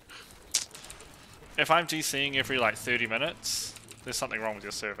 Like, if I'm DCing every like 30 minutes, there's something wrong with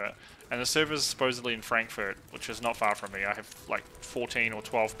your server. And the server's supposedly in Frankfurt, which is not far from me. I have like 14 or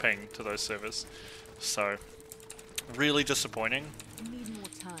 12 ping to those servers. So, really disappointing. Need more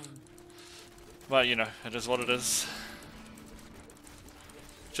time. But, you know, it is what it is.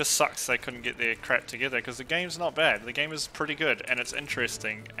 Just sucks they couldn't get their crap together, because the game's not bad. The game is pretty good, and it's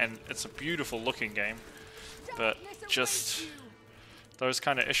interesting, and it's a beautiful looking game. But just those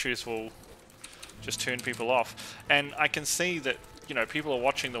kind of issues will just turn people off. And I can see that, you know, people are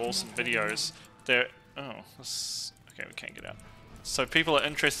watching the Wilson videos. They're, oh, this, okay, we can't get out. So people are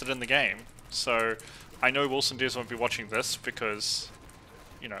interested in the game. So I know Wilson devs won't be watching this because,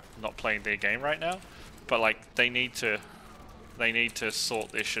 you know, not playing their game right now. But like, they need to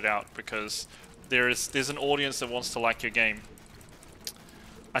sort their shit out, because there's an audience that wants to like your game.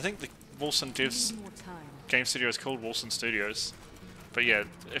 I think the Wilson devs game studio is called Wilson Studios. But yeah,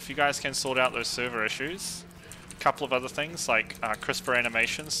 if you guys can sort out those server issues, a couple of other things like CRISPR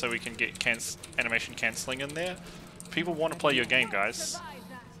animations, so we can get animation cancelling in there. People want to play your game, guys.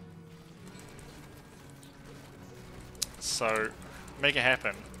 So make it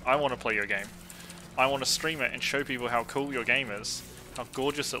happen. I want to play your game. I want to stream it and show people how cool your game is, how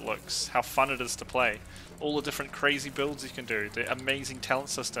gorgeous it looks, how fun it is to play, all the different crazy builds you can do, the amazing talent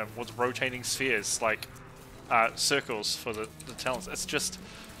system with rotating spheres, like circles for the talents. It's just,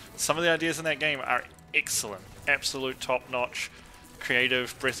 some of the ideas in that game are excellent, absolute top-notch,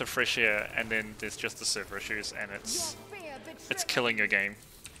 creative, breath of fresh air, and then there's just the server issues, and it's killing your game.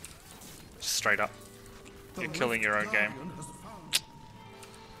 Straight up. You're killing your own game.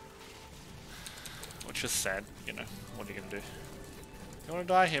 Which is sad, you know. What are you gonna do? You wanna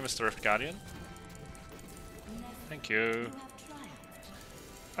die here, Mr. Rift Guardian? Thank you.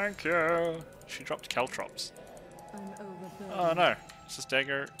 Thank you. She dropped caltrops. Oh no. Is this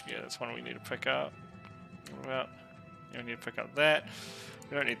dagger? Yeah, that's one we need to pick up. What about? Yeah, we need to pick up that.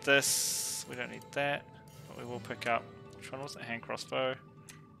 We don't need this. We don't need that. But we will pick up. Which one was it? Hand crossbow.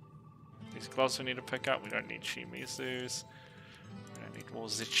 These gloves we need to pick up. We don't need Shimizus. We don't need more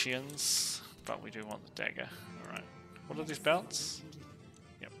Zichians. But we do want the dagger. Alright. What are these belts?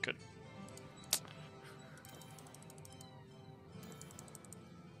 Yep, good.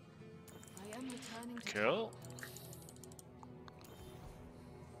 Cool.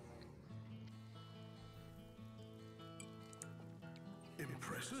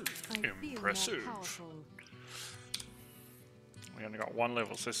 Impressive. Impressive. We only got one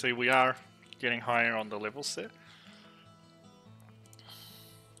level, so see, we are getting higher on the levels there.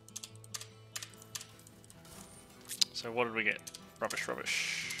 So what did we get? Rubbish,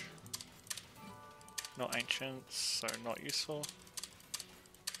 rubbish. Not ancient, so not useful.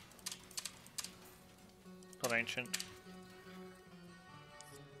 Not ancient.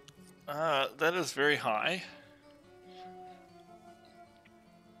 That is very high.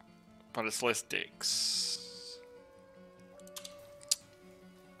 but it's less dex.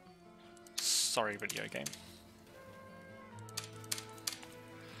 Sorry, video game.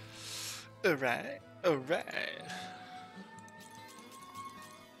 Alright, alright.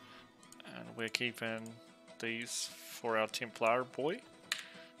 And we're keeping these for our Templar boy.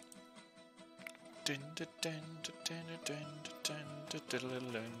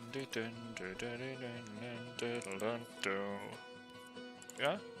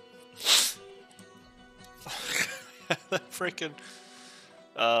 Yeah? That freaking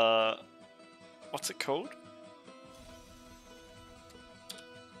what's it called?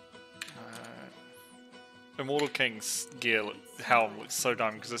 Immortal King's gear helm looks so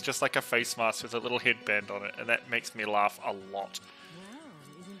dumb because it's just like a face mask with a little headband on it, and that makes me laugh a lot. Wow,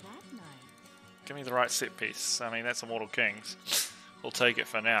 isn't that nice? Give me the right set piece. I mean, that's Immortal King's. We'll take it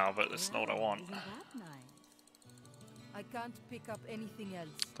for now, but that's not what I want. Isn't that nice? I can't pick up anything else.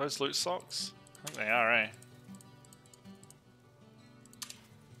 Those loot socks? I think they are, eh?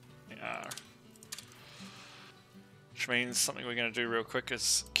 They are. Which means something we're going to do real quick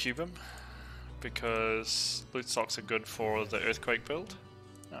is cube them, because loot socks are good for the earthquake build.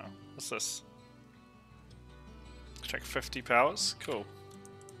 Oh, what's this? Check 50 powers? Cool.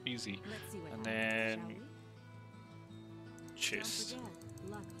 Easy. Let's see what And happens, then shall we? chest. Don't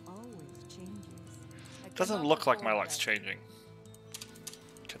forget, luck always changes. I Doesn't cannot look like my afford luck's that. changing.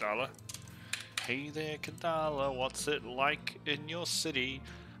 Kadala. Hey there, Kadala, what's it like in your city?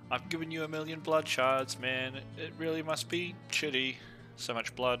 I've given you 1,000,000 blood shards, man. It really must be shitty. So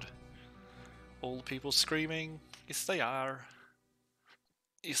much blood. All the people screaming. Yes, they are.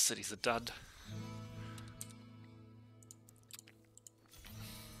 Your city's a dud.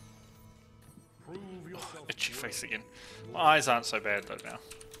 Prove yourself Itchy face again. My eyes aren't so bad though now.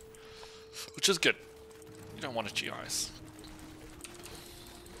 Which is good. You don't want itchy eyes.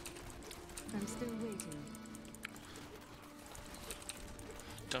 I'm still waiting.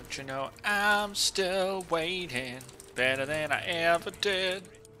 Don't you know I'm still waiting, better than I ever did.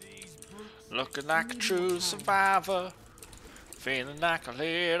 Looking like a true survivor, feeling like a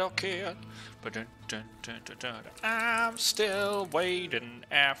little kid. But I'm still waiting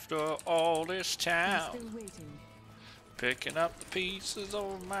after all this I'm time, still waiting. picking up the pieces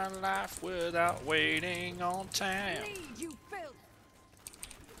of my life without waiting on time. Bleed, you filth!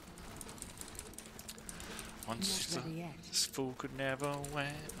 Once Not ready yet. this fool could never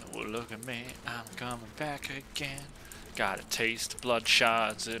win. Well, look at me, I'm coming back again. Gotta taste the blood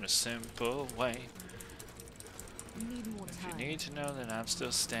shards in a simple way. You need more If time. you need to know that I'm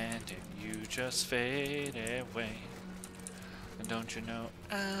still standing, you just fade away. And don't you know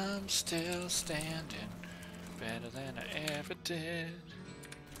I'm still standing, better than I ever did.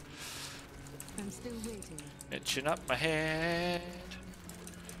 I'm still waiting. Itching up my head,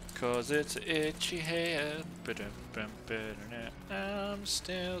 cause it's an itchy head. I'm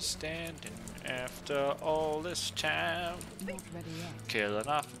still standing after all this time, Not ready yet. killing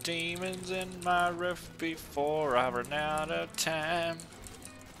off the demons in my rift before I run out of time.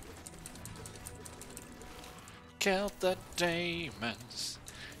 Kill the demons,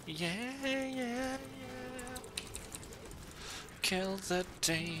 yeah, yeah, yeah. Kill the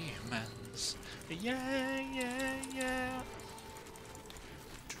demons, yeah, yeah, yeah.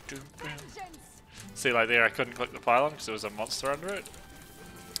 Vengeance! See, like there, I couldn't click the pylon because there was a monster under it.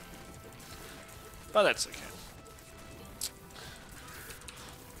 But that's okay.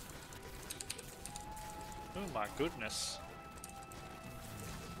 Oh my goodness.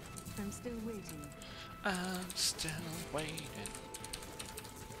 I'm still waiting. I'm still waiting.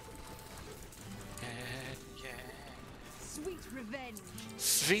 Yeah, yeah. Sweet revenge!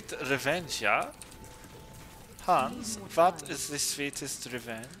 Sweet revenge, yeah? Hans, what is the sweetest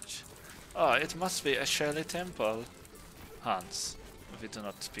revenge? Oh, it must be a Shirley temple. Hans, we do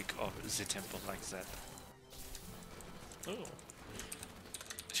not speak of the temple like that. Ooh.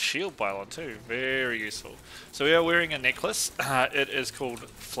 Shield pylon too, very useful. So we are wearing a necklace. It is called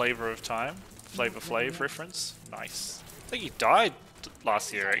Flavor of Time. Flavor Flav reference. Nice. I think he died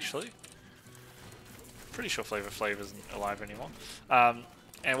last year actually. Pretty sure Flavor Flav isn't alive anymore.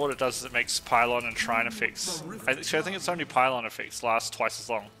 And what it does is it makes pylon and shrine effects. I think it's only pylon effects last twice as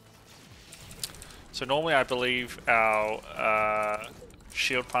long. So normally I believe our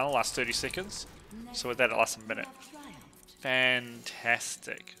shield pylon lasts 30 seconds. So with that it lasts a minute.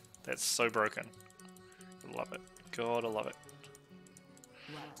 Fantastic. That's so broken. Love it. Gotta love it.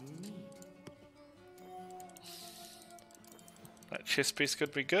 What do you need? That chest piece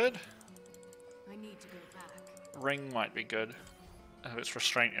could be good. I need to go back. Ring might be good. If it's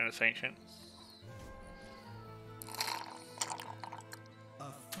restraint and it's ancient.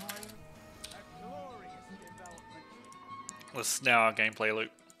 A fine This is now our gameplay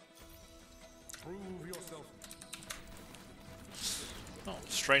loop. Prove yourself. Oh,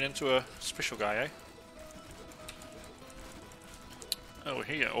 straight into a special guy, eh? Oh,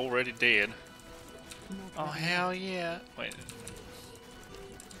 he already dead. Oh, hell yeah. Wait.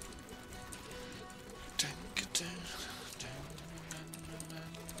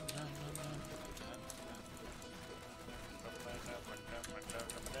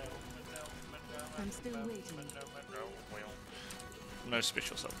 I'm still waiting. No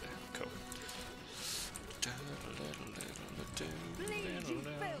specials up there. Cool.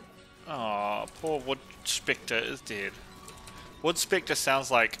 Oh, poor Wood Spectre is dead. Wood Spectre sounds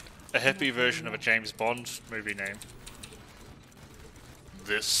like a hippie version of a James Bond movie name.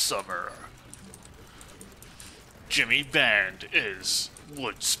 This summer, Jimmy Band is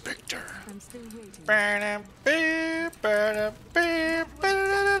Wood Spectre. I'm still waiting.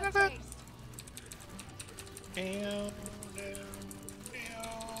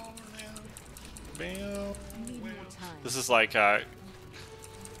 Need more time. This is like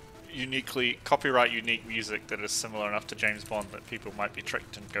copyright unique music that is similar enough to James Bond that people might be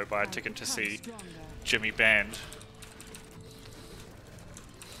tricked and go buy a ticket to see Jimmy Band.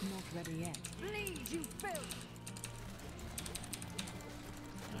 Not ready yet. Bleed, you filth!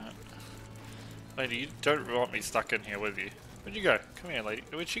 Lady, you don't want me stuck in here with you. Where'd you go? Come here, lady.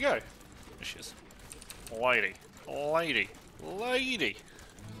 Where'd she go? There she is. Lady. Lady. Lady.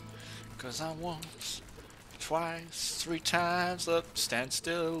 'Cause I once, twice, 3 times up, stand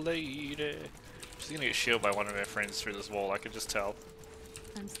still, lady. She's gonna get shielded by one of her friends through this wall, I can just tell.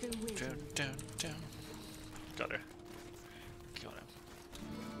 I'm still waiting. Down. Got her. Got him.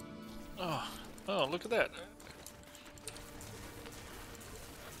 Oh, look at that.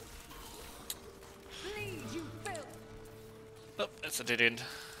 Bleed, you filth! Oh, that's a dead end.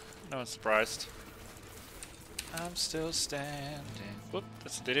 No one's surprised. I'm still standing. Whoop,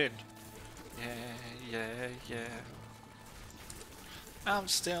 that's a dead end. Yeah. I'm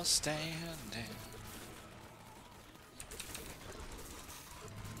still standing.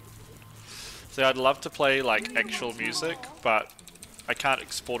 See, I'd love to play like actual music, but I can't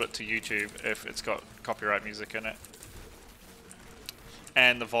export it to YouTube if it's got copyright music in it.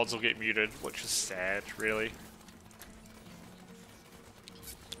 And the VODs will get muted, which is sad, really.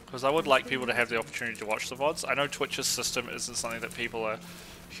 Because I would like people to have the opportunity to watch the VODs. I know Twitch's system isn't something that people are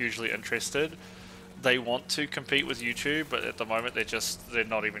hugely interested. They want to compete with YouTube, but at the moment they're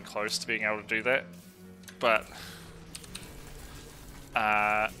not even close to being able to do that. But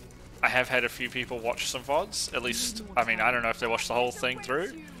I have had a few people watch some VODs. At least, I mean, I don't know if they watch the whole thing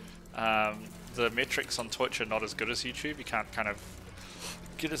through. The metrics on Twitch are not as good as YouTube. You can't kind of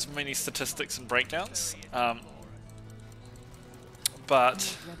get as many statistics and breakdowns.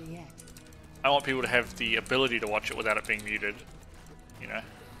 But I want people to have the ability to watch it without it being muted, you know.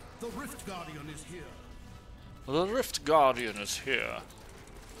 The Rift Guardian is here. The Rift Guardian is here.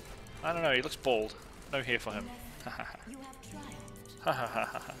 I don't know, he looks bald. No hair for him. You have triumphed.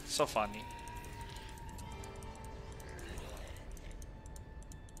 Hahaha. So funny.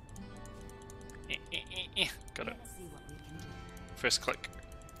 Got it. Let's see what we can do. First click.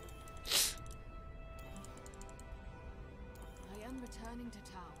 I am returning to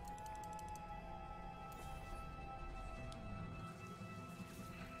town.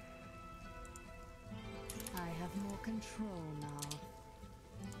 I have more control now.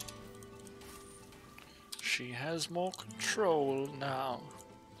 She has more control now.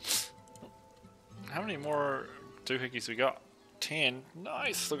 How many more doohickeys we got? 10.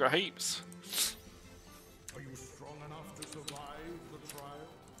 Nice, we got heaps. Are you strong enough to survive the trial?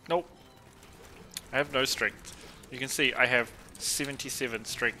 Nope. I have no strength. You can see I have 77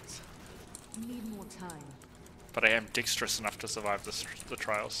 strength. Need more time. But I am dexterous enough to survive the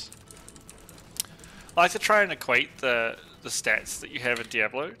trials. I like to try and equate the stats that you have in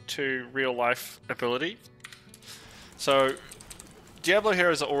Diablo to real life ability. So, Diablo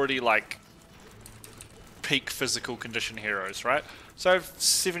heroes are already like peak physical condition heroes, right? So I have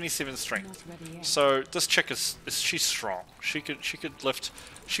 77 strength. So this chick she's strong. She could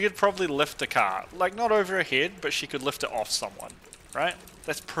probably lift a car, like not over her head, but she could lift it off someone, right?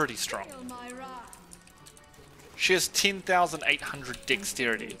 That's pretty strong. She has 10,800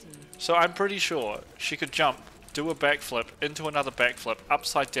 dexterity. So I'm pretty sure she could jump, do a backflip, into another backflip,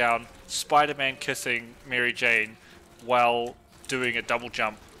 upside down, Spider-Man kissing Mary Jane, while doing a double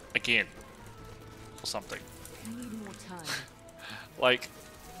jump again. Or something. Need more time. Like,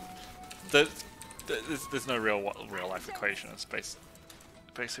 there's no real life equation. It's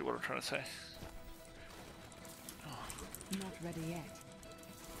basically what I'm trying to say. Not ready yet.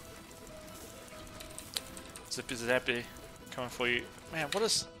 Zippy zappy. Coming for you. Man, what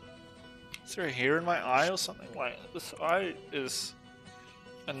is... Is there a hair in my eye or something? Like, this eye is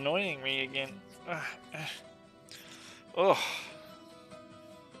annoying me again. Oh.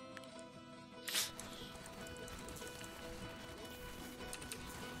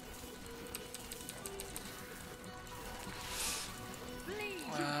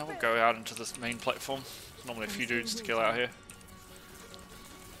 We'll go out into this main platform. There's normally a few dudes to kill out here.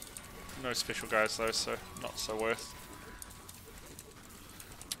 No special guys though, so not so worth.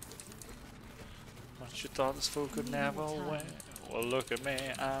 What you thought this fool could never win? Well, look at me,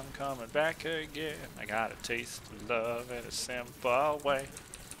 I'm coming back again. I got a taste of love in a simple way.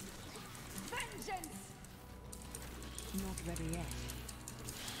 Vengeance! Not ready yet.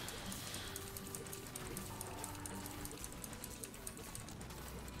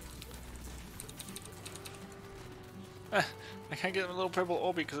 I can't get a little purple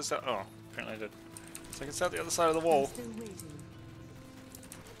orb because it's out. Oh, apparently I did. It's like it's out the other side of the wall.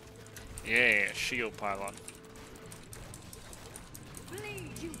 Yeah, shield pylon.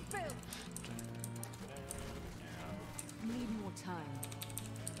 Bleed, you filth! Need more time.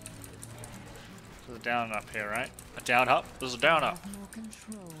 There's a down up here, right? A down up? There's a down up. More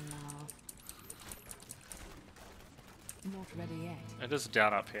control now. Not ready yet. It is a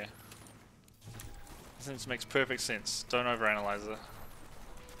down up here. This makes perfect sense. Don't overanalyze it.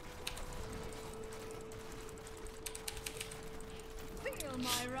 Feel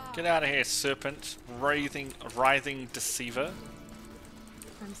my wrath. Get out of here, serpent. Writhing deceiver.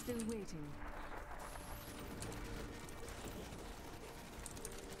 I'm still waiting.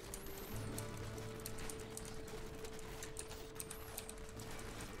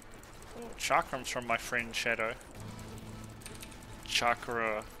 Oh, chakrams from my friend Shadow.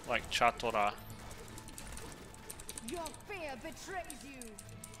 Chakra, like chatora. Your fear betrays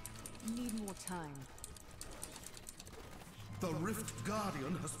you. Need more time. The Rift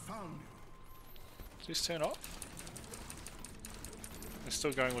Guardian has found you. Does this turn off? We're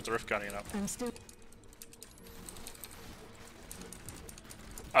still going with the Rift Guardian up. I'm still.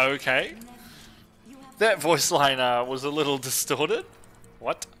 Okay. That voice line was a little distorted.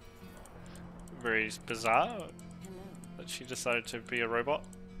 What? Very bizarre that she decided to be a robot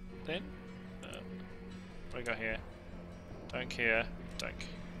then. What do we got here? Don't care. Don't care.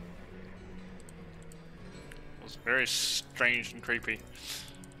 It was very strange and creepy.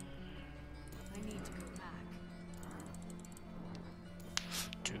 I need to go back.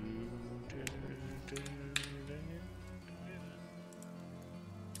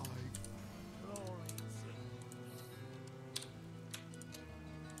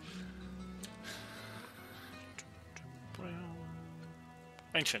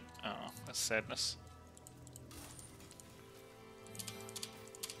 Ancient. Oh, that's sadness.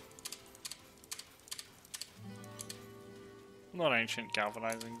 Not ancient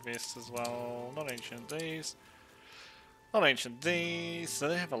galvanizing vest as well. Not ancient these. Not ancient these. So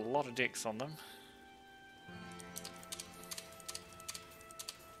they have a lot of decks on them.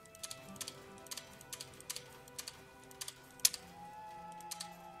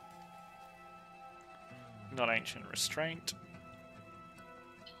 Not ancient restraint.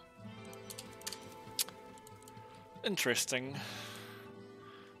 Interesting,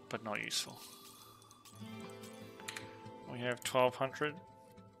 but not useful. We have 1200.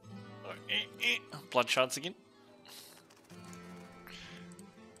 Blood shards again.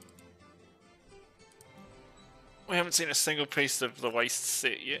 We haven't seen a single piece of the waste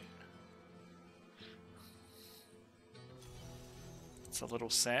set yet. It's a little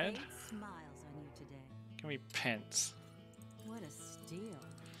sad. 8 smiles on you today. Give me pence. What a steal.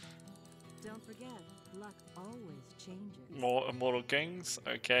 Don't forget, luck always changes. More Immortal Kings.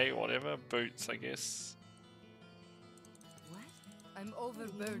 Okay, whatever. Boots, I guess. What? I'm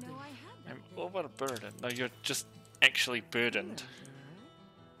overburdened. I'm overburdened. No, you're just actually burdened.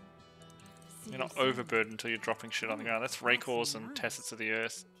 You're not overburdened until you're dropping shit on the ground. That's Raycors and Tacits of the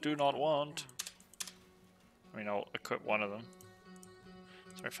Earth. Do not want. I mean, I'll equip one of them.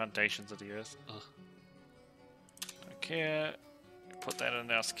 Sorry, Foundations of the Earth. Ugh. Don't care. Put that in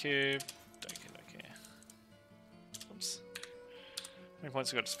our cube. Don't care, don't care. Oops. How many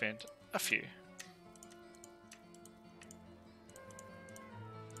points have we got to spend? A few.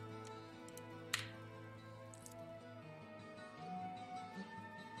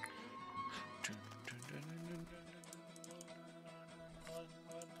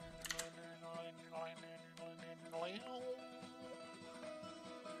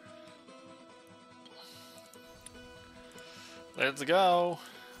 Let's go.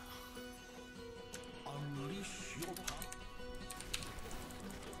 Unleash your power.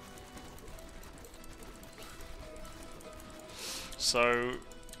 So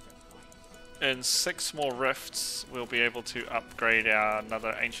in 6 more rifts we'll be able to upgrade our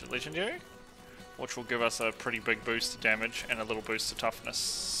another ancient legendary, which will give us a pretty big boost to damage and a little boost to toughness.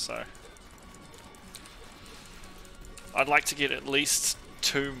 So I'd like to get at least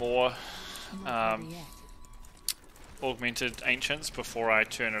 2 more augmented ancients before I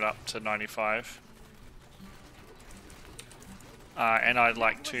turn it up to 95. And I'd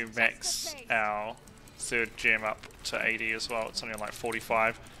like to max our 3rd gem up to 80 as well. It's only on like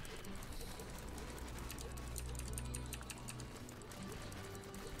 45.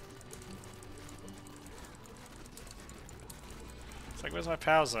 It's like, where's my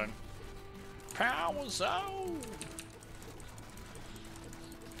power zone? Power zone!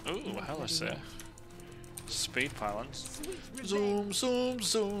 Ooh, hello sir. Speed pylons. Zoom, zoom,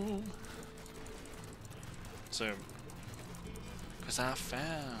 zoom. Zoom. Cause I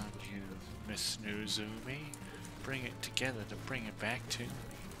found you, Miss Nuzumi. Bring it together to bring it back to me.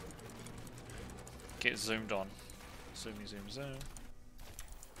 Get zoomed on. Zoomy, zoom, zoom.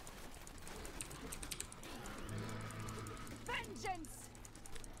 Vengeance!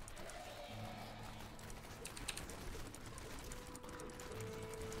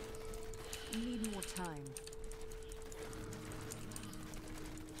 Need more time.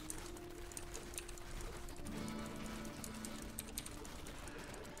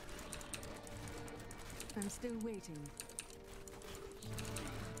 I'm still waiting.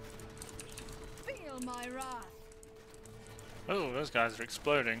 Feel my wrath. Oh, those guys are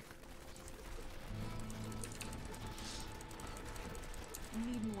exploding.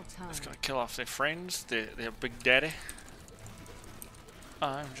 Need more time. Just gotta kill off their friends, their big daddy.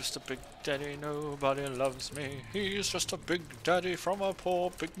 I'm just a big daddy, nobody loves me. He's just a big daddy from a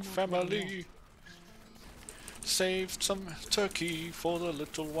poor big family. Saved some turkey for the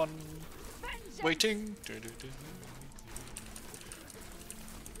little one. Waiting.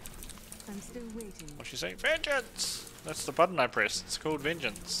 I'm still waiting. What'd she say? Vengeance! That's the button I pressed. It's called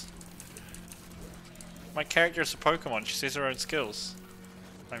Vengeance. My character is a Pokemon. She says her own skills.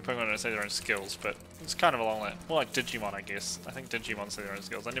 I mean, Pokemon don't say their own skills, but it's kind of along that. More like Digimon, I guess. I think Digimon say their own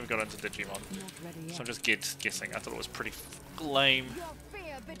skills. I never got into Digimon, so I'm just guessing. I thought it was pretty lame. Your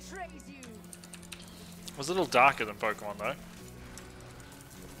fear betrays you. It was a little darker than Pokemon, though.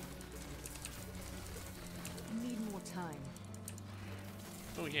 Need more time.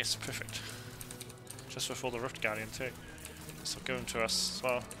 Oh yes, perfect. Just before the Rift Guardian too. So give him to us as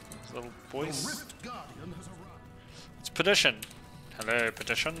well. These little boys. Rift Guardian has arrived. It's Petition. Hello,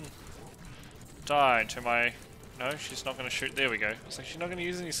 Petition. Die to my... No, she's not going to shoot. There we go. It's like she's not going to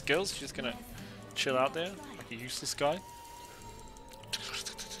use any skills. She's going to chill out there like a useless guy.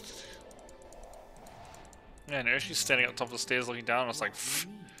 Yeah, no, she's standing up top of the stairs looking down. I was like,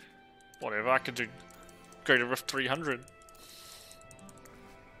 whatever, I could do Greater Rift 300.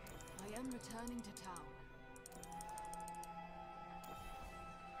 I am returning to town.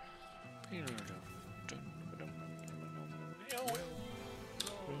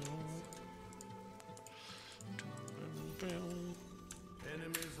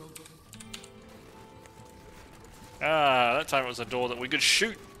 Enemies of the Ah, that time it was a door that we could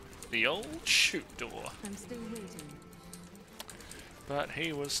shoot. The old shoot door. I'm still waiting. But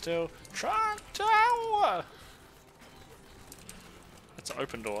he was still trying to... That's an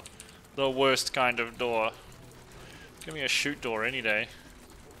open door. The worst kind of door. Give me a shoot door any day.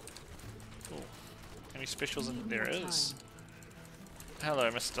 Ooh. Any specials in there? Is. Hello,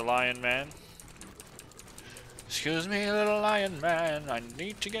 Mr. Lion Man. Excuse me, little lion man. I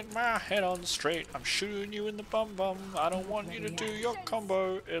need to get my head on straight. I'm shooting you in the bum bum. I don't want you to do your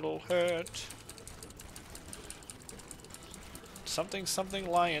combo. It'll hurt. Something, something,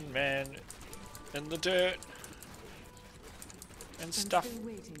 lion man. In the dirt. And stuff. I'm still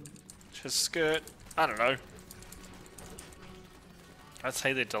waiting. His skirt. I don't know. I'd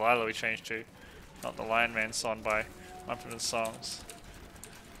say the Delilah we changed to. Not the Lion Man song by Infinite Songs.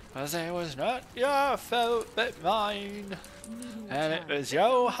 Cause it was not your fault but mine. And it was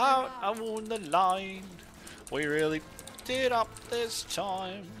your heart on the line. We really did up this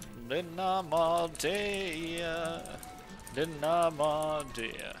time. Didn't I, my dear? Didn't I, my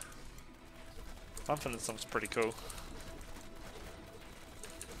dear? Infinite Song's pretty cool.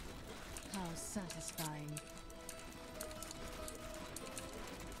 How satisfying.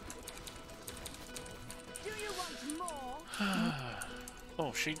 Do you want more?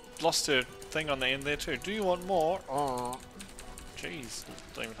 Oh, she lost her thing on the end there too. Do you want more? Oh. Jeez,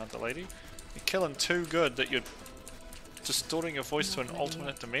 Demon Hunter lady. You're killing too good that you're distorting your voice to an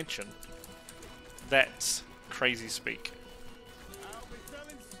alternate dimension. That's crazy speak.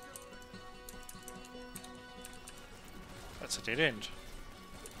 that's a dead end.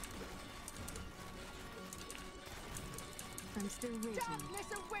 I'm still waiting. Darkness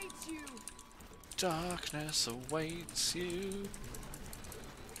awaits you. Darkness awaits you.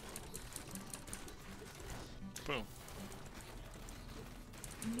 Boom.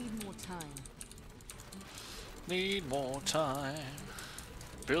 Need more time. Need more time.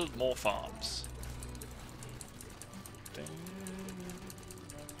 Build more farms.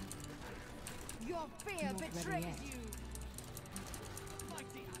 Your fear Not ready betrays yet. you.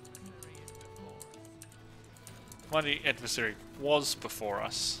 Mighty adversary was before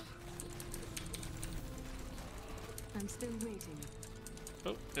us. I'm still waiting.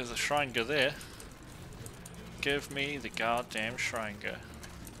 Oh, there's a Shringer there. Give me the goddamn Shringer.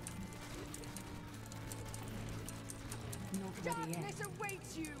 Not ready yet. Darkness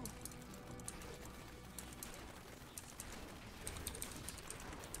awaits you.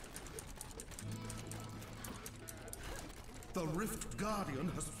 The Rift Guardian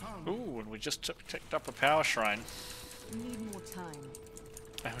has found. Ooh, and we just picked up a power shrine. Need more time.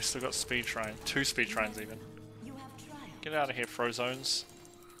 And we still got speed shrine. 2 speed shrines even. You have triumphed. Get out of here, Frozones.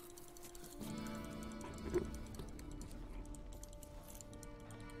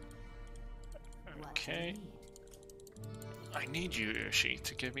 What do Okay. you need? I need you, Urshi,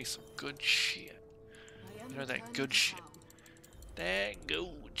 to give me some good shit. I am You know that returning good to shit. town. That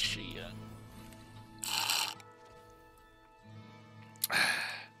good shit.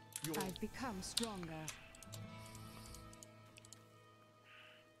 I've become stronger.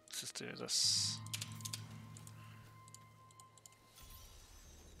 Let's just do this.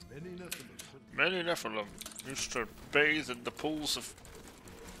 Many Nephilim. Many Nephilim used to bathe in the pools of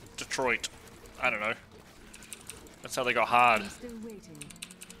Detroit. I don't know. That's how they got hard. I'm still waiting.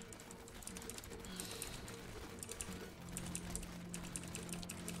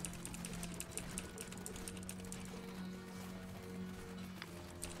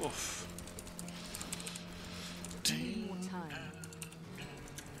 Oof. Need more time.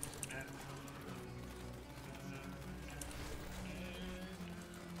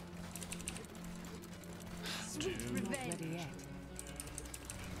 Sweet Not revenge. ready yet.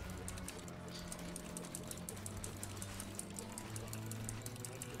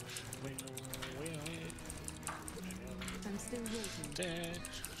 I'm still waiting.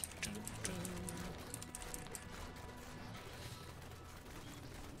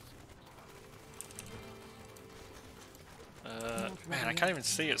 Man, I can't even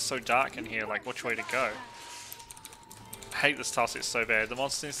see. It's so dark in here. Like, which way to go? I hate this tile set so bad. The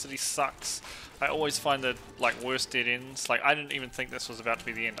monster density sucks. I always find the like worst dead ends. Like, I didn't even think this was about to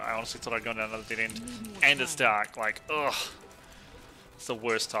be the end. I honestly thought I'd gone down another dead end. And it's dark. Like, ugh. It's the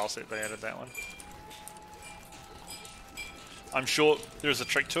worst tile set they added, that one. I'm sure there's a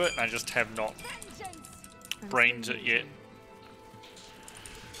trick to it, and I just have not Vengeance. I'm brained still it yet. waiting.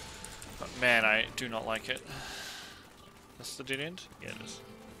 But man, I do not like it. That's the dead end? Yeah, it is.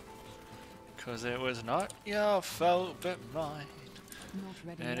 Because it was not your fault but mine. Not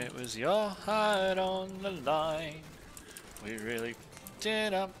ready And yet. it was your heart on the line. We really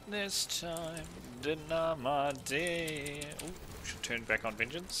did up this time, didn't I, my dear? Ooh, should turn back on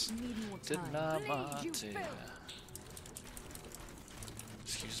vengeance. Need more Didn't time. I, my Bleed, you dear? filth.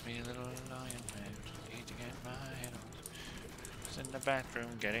 Excuse me, little lion man, need to get my head on. She's in the bathroom,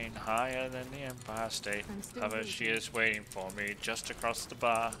 getting higher than the Empire State. I'm still However, she waiting. is waiting for me just across the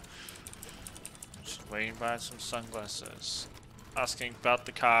bar. She's waiting by some sunglasses. Asking about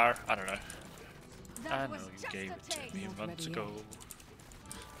the car. I don't know. I That know was you just gave a it to taste. me Not months ready ago.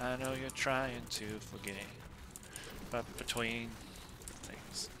 I know you're trying to forget. But between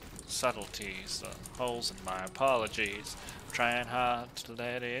things, subtleties, the holes in my apologies, I'm trying hard to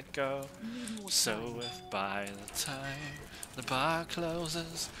let it go. Need more So time. if by the time the bar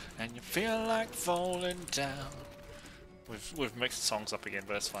closes and you feel like falling down, we've mixed songs up again,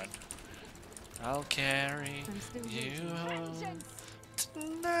 but it's fine. I'll carry I'm still you waiting. home Vengeance.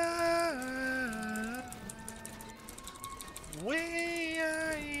 tonight. We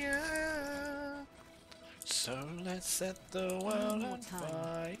are young, so let's set the world more on time.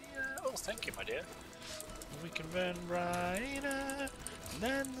 fire. Oh, thank you, my dear. We can burn brighter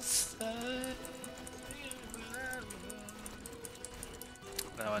than the sun.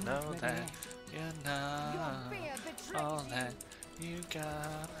 Now I know Not ready that yet. you're Your not fear betrays all you. that you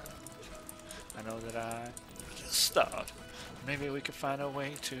got. I know that I just start. Maybe we could find a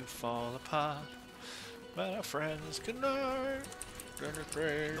way to fall apart. But our friends could not. Gonna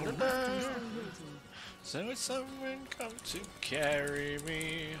pray I'm tonight. still waiting. So would someone come to carry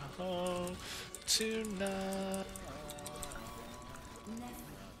me home tonight?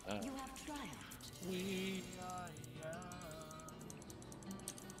 You have triumphed. We are young.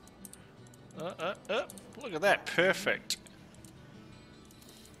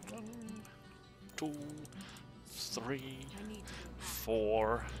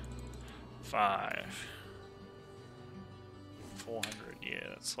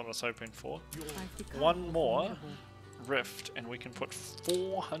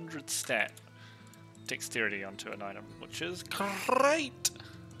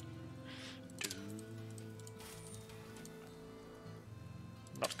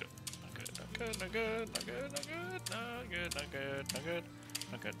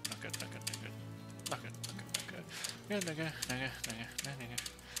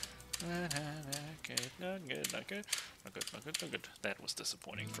 Not good, not good. That was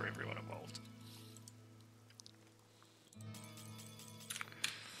disappointing for everyone involved.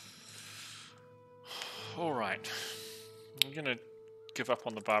 Alright. I'm gonna give up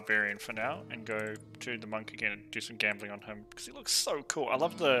on the barbarian for now and go to the monk again and do some gambling on him because he looks so cool. I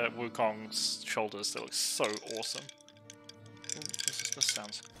love the Wukong's shoulders, they look so awesome. Ooh, this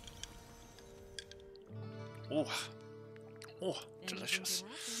sounds. Ooh. Oh, delicious.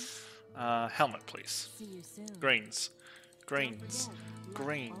 Helmet, please. See you soon. Greens. Greens. Don't forget, luck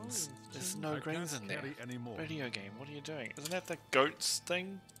Greens. always There's changes. no I greens can't in there. carry any more. Video game, what are you doing? Isn't that the goats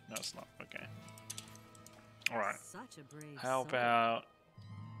thing? No, it's not. Okay. Alright. Such a brave How soul. about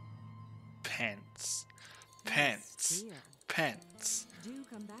pants? Pants. Steal. Pants. Do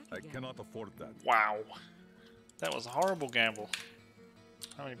come back I again. cannot afford that. Wow. That was a horrible gamble.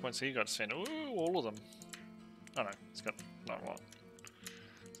 How many points have you got to spend? Ooh, all of them. Oh no, it's got not a lot.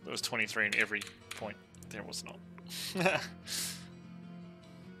 There was 23 in every point. There was not.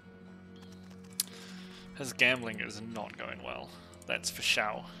 His gambling is not going well. That's for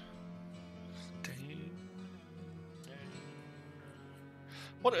sure.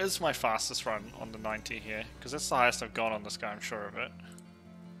 What is my fastest run on the 90 here? Because that's the highest I've gone on this guy, I'm sure of it.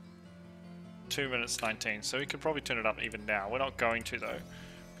 2 minutes 19, so we could probably turn it up even now. We're not going to though,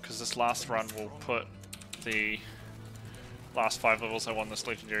 because this last run will put the last 5 levels I won this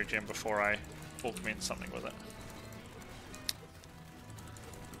legendary gem before I augment something with it.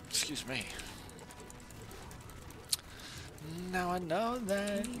 Excuse me. Now I know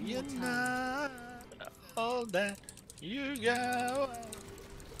that you're not all that you go.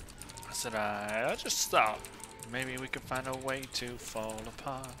 I said I just thought maybe we could find a way to fall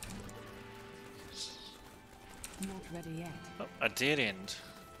apart. Not ready yet. Oh, a dead end.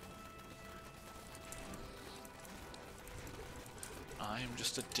 I'm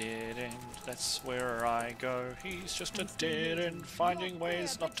just a dead end, that's where I go. He's just a dead end, finding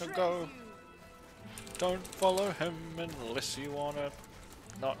ways not to go. Don't follow him unless you wanna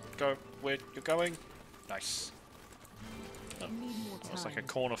not go where you're going. Nice. Oh, Need more that was like a time.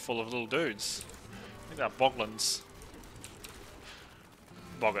 corner full of little dudes. I think they're boglins.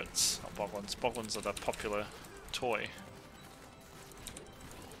 Boggets, not boglins. Boglins are the popular toy.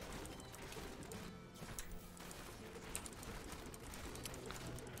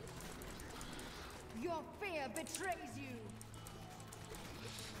 Your fear betrays you.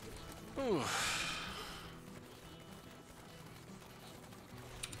 Ooh.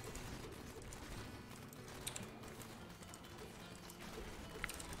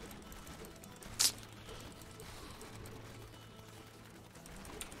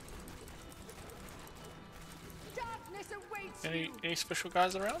 Darkness awaits Any you. special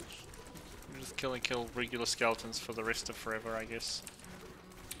guys around? We just kill regular skeletons for the rest of forever, I guess.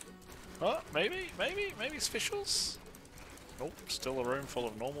 Oh, maybe specials? Nope, still a room full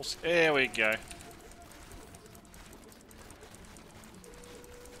of normals. There we go.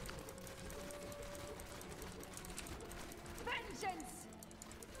 Vengeance.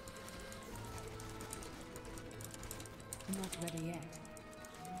 Not ready yet.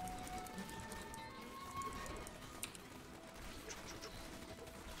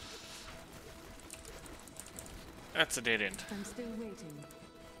 That's a dead end. I'm still waiting.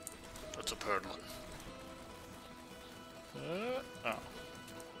 That's a purdlin. Oh.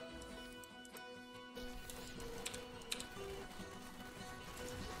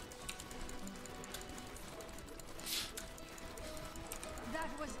 That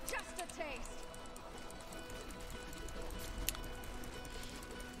was just a taste.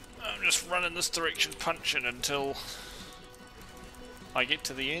 I'm just running this direction, punching until I get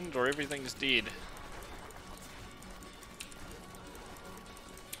to the end or everything's dead.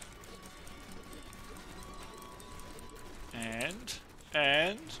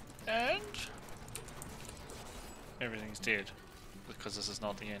 And everything's dead because this is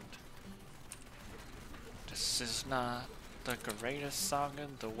not the end. This is not the greatest song in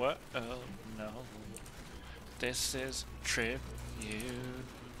the world, no. This is tribute.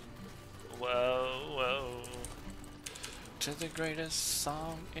 whoa, whoa. To the greatest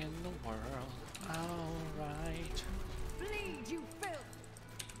song in the world. Alright. Bleed, you filth!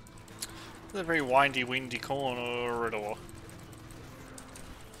 The very windy, windy corridor.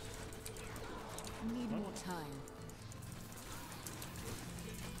 Need more time.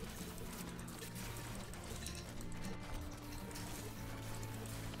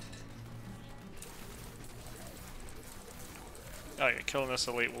 Oh yeah, killing this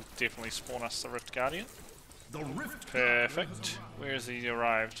elite will definitely spawn us the Rift Guardian. The Rift Perfect. Where has he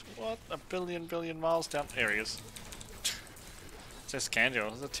arrived? What? A billion miles down? There he is. It's just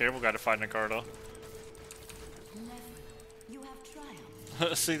Candial. He's a terrible guy to fight in a corridor. You have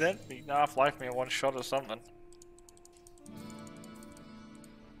triumphed. See that? He half-life me in one shot or something.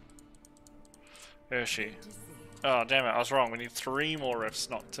 Where is she? Oh damn it, I was wrong. We need 3 more rifts,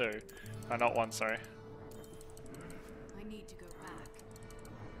 not 2. Not 1, sorry. I need to go back.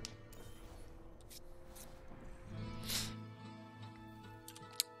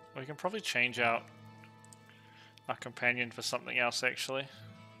 We can probably change out our companion for something else, actually.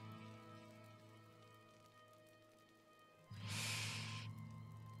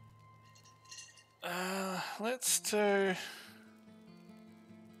 Let's do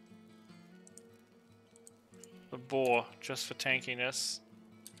the boar just for tankiness.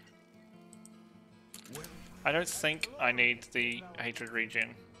 I don't think I need the hatred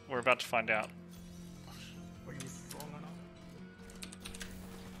regen. We're about to find out. Are you strong enough?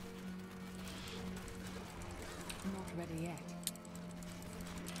 Not ready yet.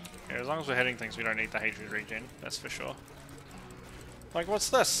 Yeah, as long as we're hitting things, we don't need the hatred regen. That's for sure. Like, what's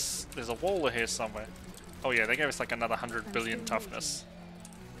this? There's a waller here somewhere. Oh yeah, they gave us like another 100 billion toughness.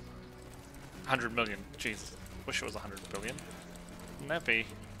 100 million. Jeez. Wish it was 100 billion. Wouldn't that be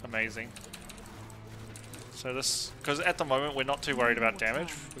amazing? So this... Because at the moment, we're not too worried about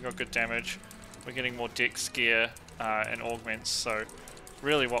damage. We've got good damage. We're getting more dex gear and augments. So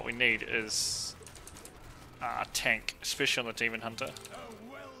really what we need is a tank, especially on the Demon Hunter.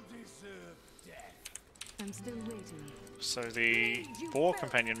 I'm still waiting. So the boar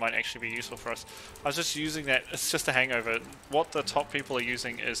companion might actually be useful for us. I was just using that, it's just a hangover. What the top people are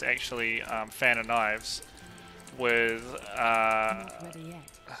using is actually fan of knives with Not ready yet.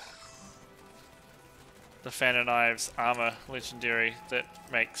 the fan of knives armor legendary that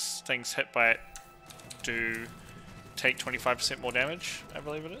makes things hit by it do take 25% more damage, I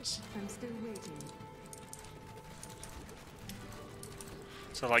believe it is. I'm still waiting.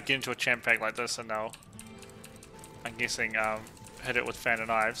 So like get into a champ pack like this and now I'm guessing hit it with fan of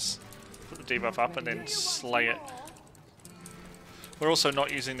knives, put the debuff up and then slay it. We're also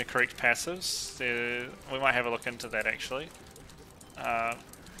not using the correct passives. We might have a look into that actually. How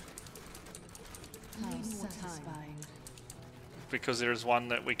satisfying. Because there is one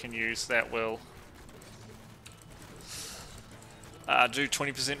that we can use that will do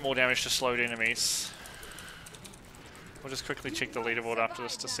 20% more damage to slowed enemies. We'll just quickly check the leaderboard after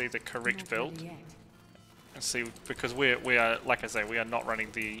this to see the correct build. And see, because we are, like I say, we are not running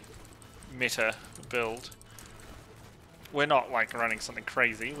the meta build. We're not like running something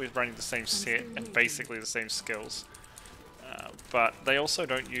crazy, we're running the same set and basically the same skills. But they also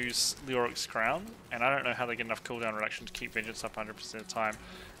don't use Leoric's Crown, and I don't know how they get enough cooldown reduction to keep Vengeance up 100% of the time.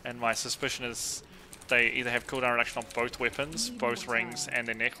 And my suspicion is they either have cooldown reduction on both weapons, both rings and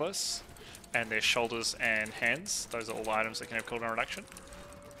their necklace, and their shoulders and hands. Those are all the items that can have cooldown reduction.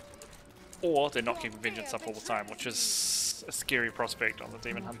 Or they're not keeping Vengeance up all the time, which is a scary prospect on the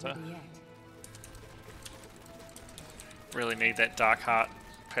Demon Hunter. Really need that Dark Heart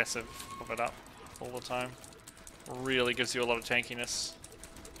passive of it up all the time. Really gives you a lot of tankiness.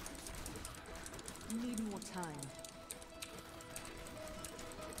 Need more time.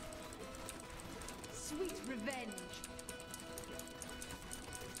 Sweet revenge.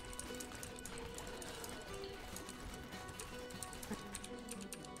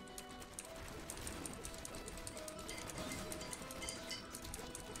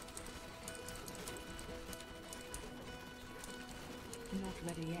 Not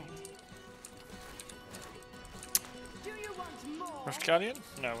ready yet. Do you want more? Rift Guardian?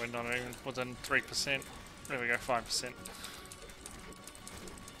 No, we're not even within 3%. There we go, 5%.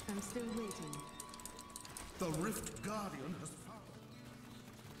 I'm still waiting. The Rift Guardian has found.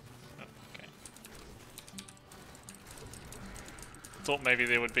 Okay. Thought maybe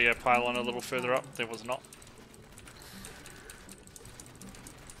there would be a pylon a little further up. There was not.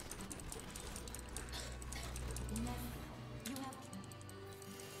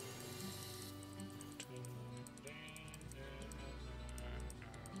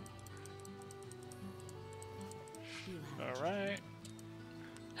 Alright.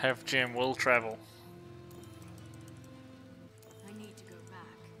 Have gem will travel. I need to go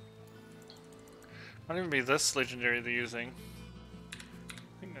back. Might even be this legendary they're using.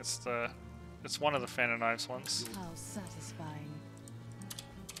 I think it's one of the fan of knives ones. How satisfying.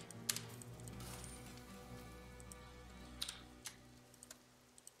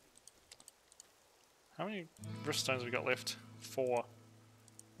 How many wriststones have we got left? 4.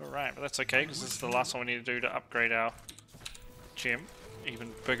 Alright, but that's okay because this is the last one we need to do to upgrade our gem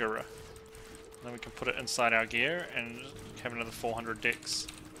even bigger. And then we can put it inside our gear and have another 400 decks.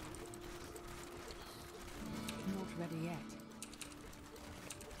 Not ready yet.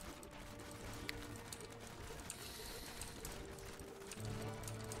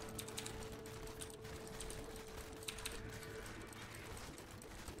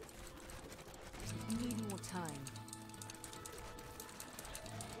 Need more time.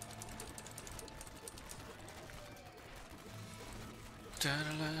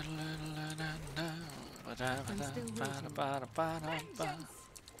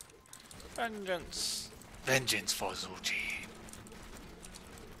 Vengeance! Vengeance for Zuchi!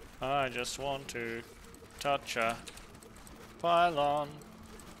 I just want to touch a pylon,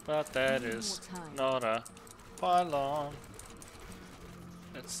 but that is not a pylon.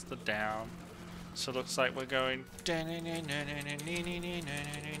 It's the down. So it looks like we're going. I'm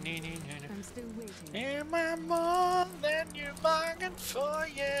still waiting. Am I more than you bargained for?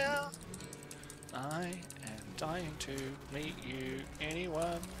 Yeah. I am dying to meet you.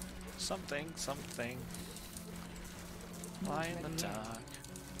 Anyone? Something, something. Lie in the dark.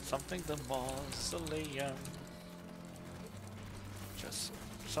 Something the mausoleum. Just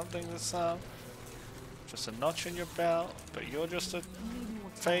something that's just a notch in your belt, but you're just a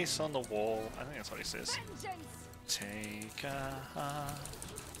face on the wall. I think that's what he says. Vengeance! Take a heart.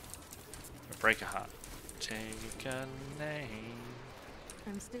 Or break a heart. Take a name.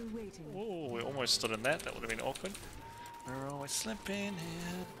 I'm still waiting. Oh, we almost stood in that. That would have been awkward. We're always slipping in,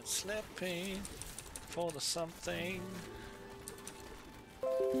 slipping for the something.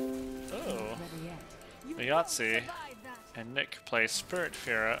 Oh, Yahtzee and Nick play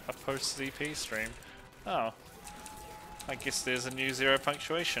Spiritfarer, a post-ZP stream. Oh, I guess there's a new 0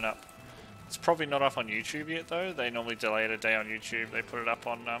 punctuation up. It's probably not up on YouTube yet though. They normally delay it a day on YouTube. They put it up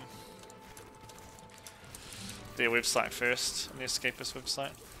on their website first, on the Escapist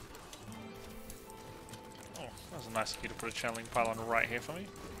website. Oh, that was nice of you to put a channeling pylon right here for me.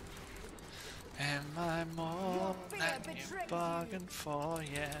 Am I more than you bargained for?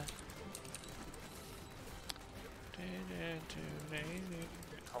 Yeah.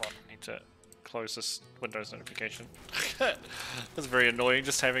 Hold on, I need to close this Windows notification. That's very annoying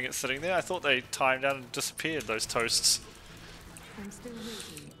just having it sitting there. I thought they timed out and disappeared, those toasts. I'm still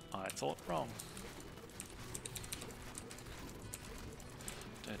waiting. I thought wrong.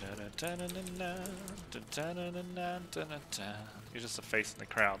 You're just a face in the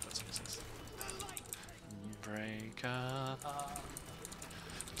crowd, that's what it says. Break a heart,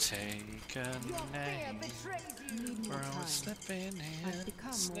 take a name. We're always slipping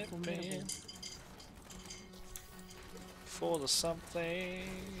in, slipping for the something.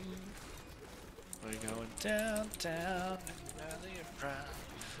 We're going down, down, early and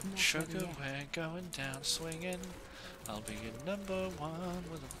brown. Sugar, we're going down, swinging. I'll be your number 1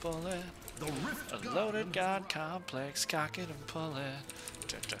 with a bullet. A loaded guard complex, cock it and pull it.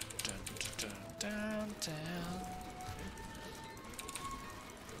 Dun, dun, dun, dun, dun, down, down.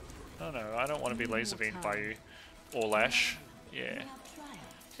 Oh no, I don't want to be laser beamed by you. Or Lash. Yeah.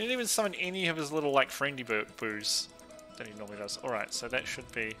 He didn't even summon any of his little like friendly boos that he normally does. Alright, so that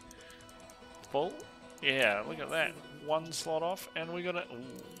should be full. Yeah, look at that. 1 slot off, and we got it. Ooh,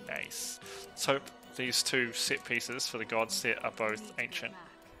 nice. Let's hope these 2 set pieces for the god set are both ancient.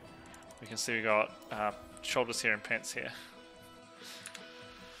 We can see we got shoulders here and pants here.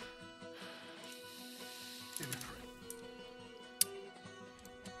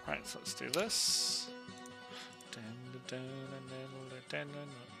 Right, so let's do this.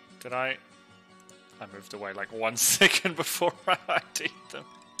 Did I moved away like 1 second before I ID'd them.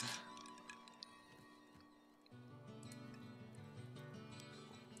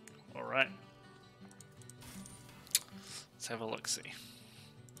 Alright. Let's have a look-see.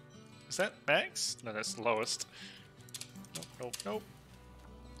 Is that max? No, that's the lowest. Nope, nope, nope.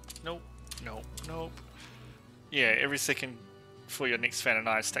 Nope, nope, nope. Yeah, every second for your next Fan and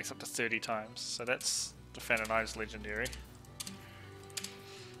Eyes stacks up to 30 times. So that's the Fan and Eyes legendary.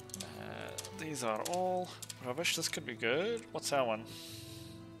 These are all rubbish. This could be good. What's our one?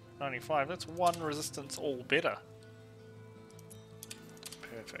 95. That's 1 resistance all better.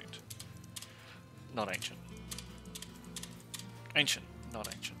 Perfect. Not ancient. Ancient. Not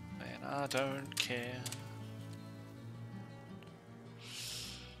ancient. And I don't care.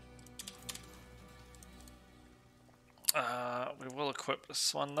 We will equip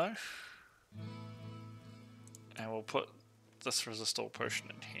this one though. And we'll put this resist all potion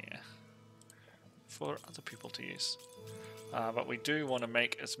in here for other people to use. But we do want to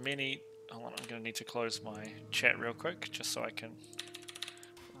make as many... Hold on, I'm going to need to close my chat real quick just so I can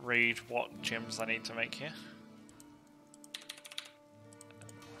read what gems I need to make here.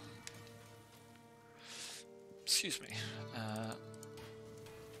 Excuse me.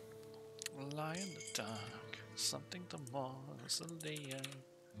 Lie in the dark, something the mausoleum.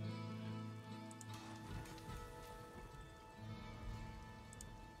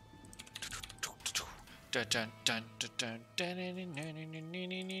 Dun, dun, dun, dun, dun,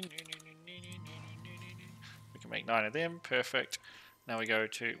 we can make 9 of them, perfect. Now we go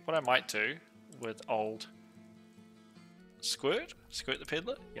to what I might do with old Squirt the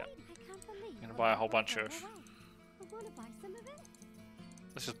peddler. Yeah, I'm gonna buy a whole bunch of.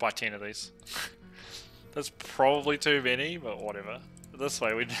 Let's just buy 10 of these. That's probably too many, but whatever. This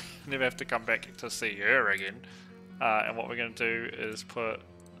way we never have to come back to see her again. And what we're gonna do is put.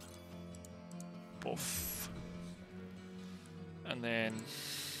 Boof. And then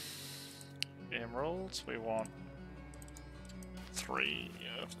emeralds, we want 3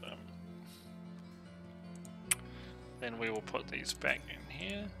 of them. Then we will put these back in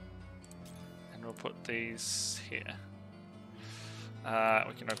here, and we'll put these here.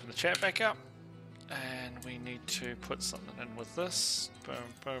 We can open the chat back up, and we need to put something in with this. Boom,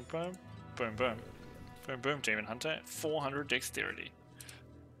 boom, boom, boom, boom, boom, boom. Demon Hunter, 400 dexterity.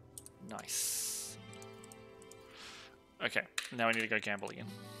 Nice. Okay, now we need to go gamble again.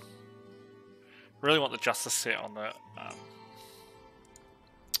 Really want the Justice set on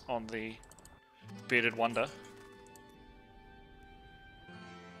the Bearded Wonder.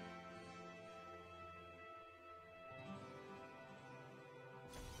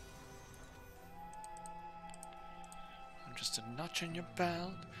 I'm just a notch in your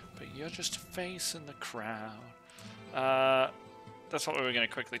belt, but you're just a face in the crowd. That's what we were going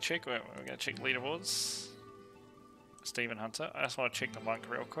to quickly check. We're going to check leaderboards. Steven Hunter. I just want to check the monk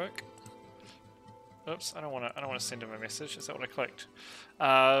real quick. Oops, I don't want to send him a message. Is that what I clicked?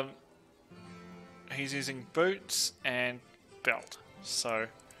 He's using boots and belt. So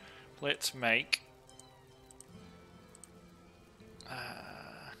let's make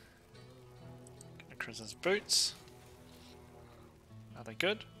Crimson's boots. Are they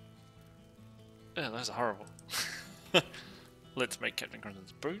good? Oh, those are horrible. Let's make Captain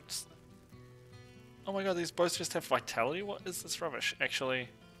Crimson's boots. Oh my god, these both just have vitality? What is this rubbish? Actually,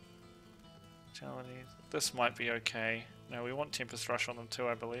 vitality. This might be okay. No, we want Tempest Rush on them too,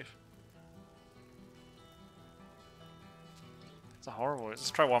 I believe. It's a horrible.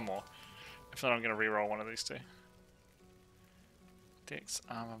 Let's try one more. If not, I'm going to reroll one of these two. Dex,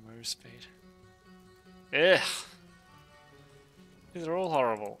 armor, move speed. Ugh! These are all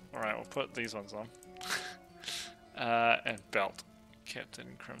horrible. Alright, we'll put these ones on. And belt. Captain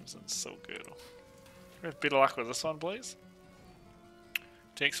Crimson's so good. Better luck with this one, please.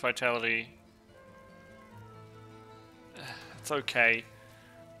 Dex vitality. It's okay.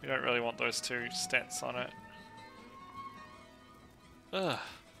 We don't really want those two stats on it. Ugh,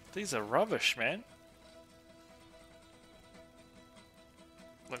 these are rubbish, man.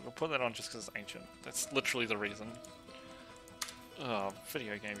 Look, we'll put that on just because it's ancient. That's literally the reason. Oh,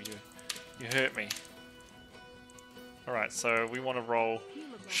 video game, you hurt me. Alright, so we want to roll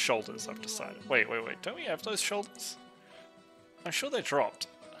shoulders, I've decided. Wait, don't we have those shoulders? I'm sure they dropped.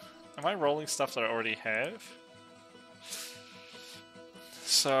 Am I rolling stuff that I already have?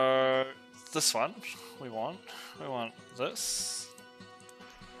 So, this one, we want this.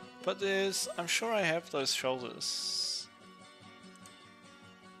 But I'm sure I have those shoulders.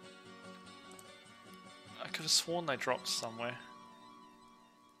 I could have sworn they dropped somewhere.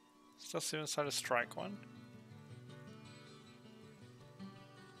 Still inside a strike one.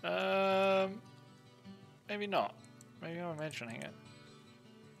 Maybe not. Maybe I'm imagining it.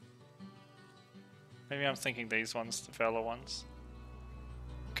 Maybe I'm thinking these ones, the Valor ones.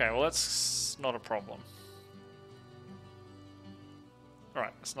 Okay, well that's not a problem.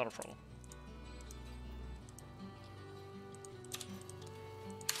 Alright, it's not a problem.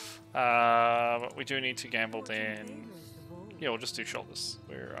 But we do need to gamble then. Yeah, we'll just do shoulders.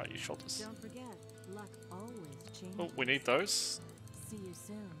 Where are you, shoulders? Don't forget, luck always changes. Oh, we need those. See you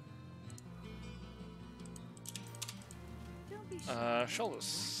soon.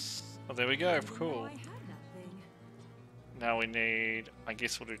 Shoulders. Oh, there we go. Cool. I had that thing. Now we need. I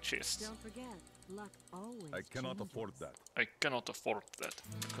guess we'll do chest. Don't forget, Luck always I cannot changes. afford that. I cannot afford that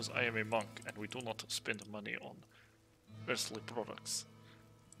because I am a monk and we do not spend money on earthly products.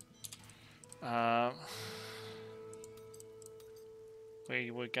 We're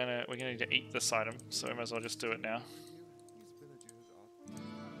gonna need to eat this item, so we might as well just do it now.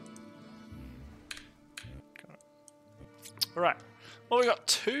 Alright, well we got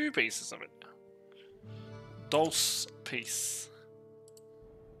 2 pieces of it. Dos piece.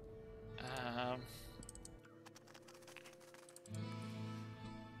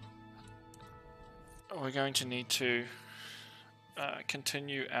 We're going to need to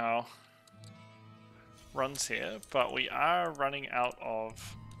continue our runs here, but we are running out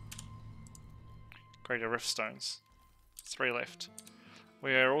of Greater Rift Stones. 3 left.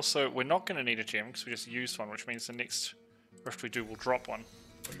 We're not going to need a gem because we just used one, which means the next rift we do will drop one.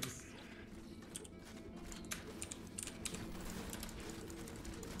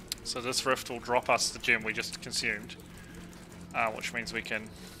 So this rift will drop us the gem we just consumed, which means we can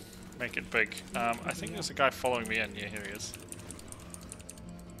make it big. I think there's a guy following me in. Yeah, here he is.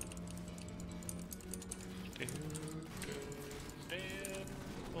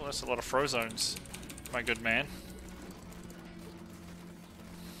 Oh, that's a lot of frozones, my good man.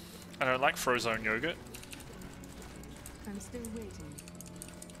 I don't like frozone yogurt. I'm still waiting.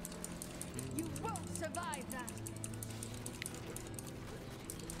 You won't survive that.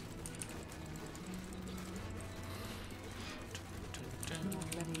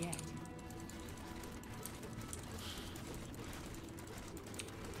 Not ready yet.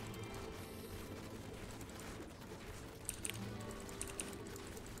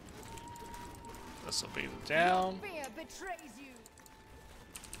 This will be the down. Fear betrays you.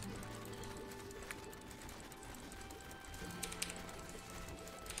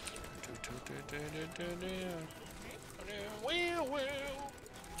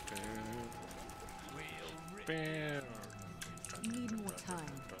 Need more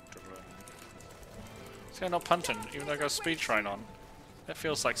time. See, I'm not punting, even though I got a speed shrine on. That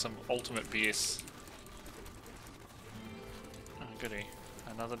feels like some ultimate BS. Oh, goody.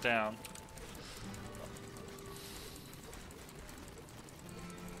 Another down.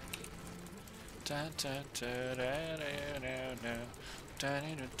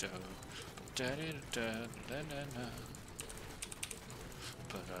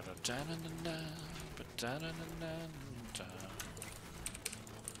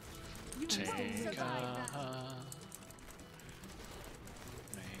 Take a make a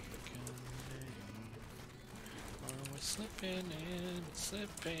we're slipping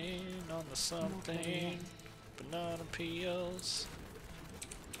on the something. Banana peels.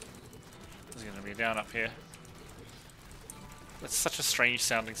 There's gonna be a down up here. That's such a strange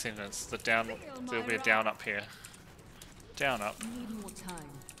sounding sentence. The down, there'll be a down up here. Down up. Need more time.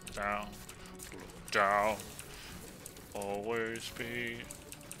 Down. Down. Always be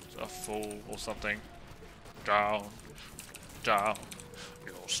a fool or something. Down. Down.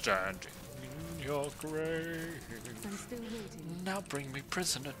 You're standing in your grave. I'm still waiting. Now bring me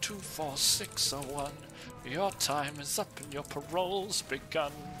prisoner 24601. Your time is up and your parole's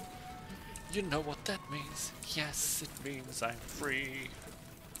begun. You know what that means. Yes, it means I'm free.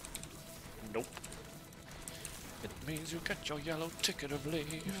 Nope. It means you get your yellow ticket of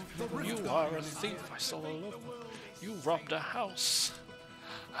leave. You are a thief, I saw a look. You robbed a house.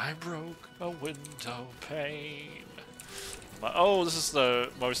 I broke a window pane. Oh, this is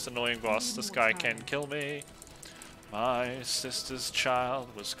the most annoying boss. This guy can kill me. My sister's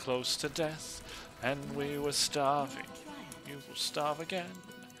child was close to death, and we were starving. You will starve again,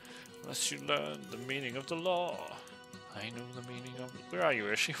 unless you learn the meaning of the law. I know the meaning of... Where are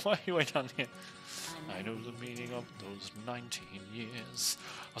you, Ishi? Why are you way down here? I know the meaning of those 19 years,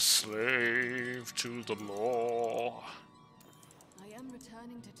 a slave to the law. I am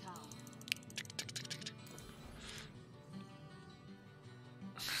returning to town.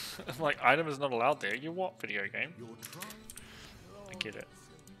 I'm like, item is not allowed there. You what, video game? I get it.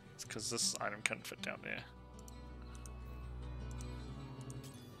 It's because this item couldn't fit down there.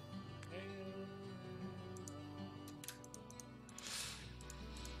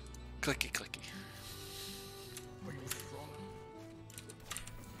 Clicky, clicky. Are you strong?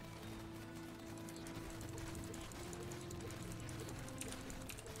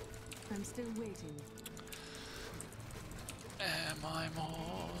 I'm still waiting. Am I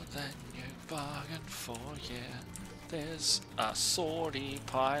more than you bargained for? Yeah. There's a swordy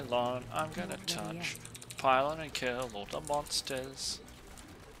pylon. I'm gonna touch the pylon and kill all the monsters.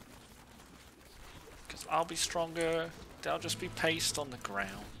 Cause I'll be stronger. They'll just be paste on the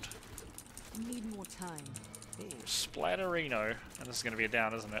ground. Need more time. Ooh, Splatterino. And this is gonna be a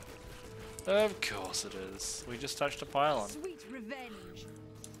down, isn't it? Of course it is. We just touched a pylon. Sweet revenge.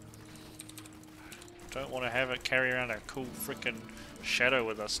 Don't want to have it carry around a cool freaking shadow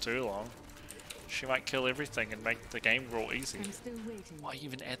with us too long. She might kill everything and make the game roll easy. I'm still waiting. Why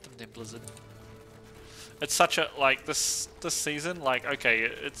even add them then, Blizzard? It's such a, like, this season, like, okay,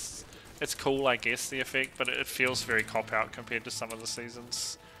 it's cool, I guess, the effect, but it feels very cop-out compared to some of the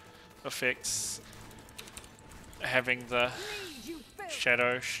season's effects. Having the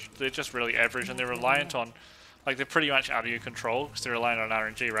shadow, they're just really average, and they're reliant on, like, they're pretty much out of your control, because they're reliant on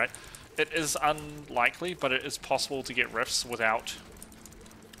RNG, right? It is unlikely, but it is possible to get rifts without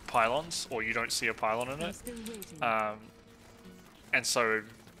pylons, or you don't see a pylon in it. And so,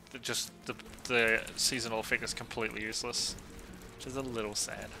 just the seasonal effect is completely useless, which is a little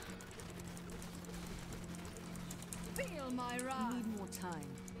sad. Feel my wrath. Need more time.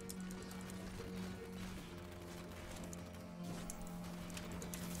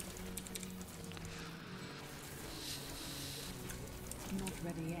 Not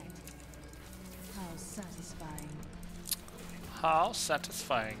ready yet. How satisfying. How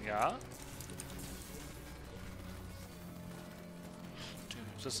satisfying, yeah?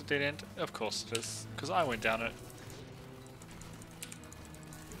 Is this a dead end? Of course it is, because I went down it.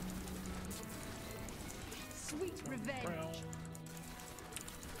 Sweet revenge.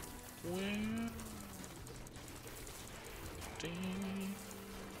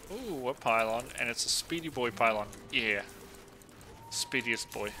 Ooh, a pylon, and it's a speedy boy pylon. Yeah.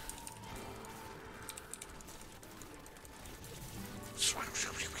 Speediest boy.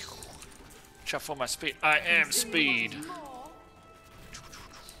 Shuffle my speed. I am speed.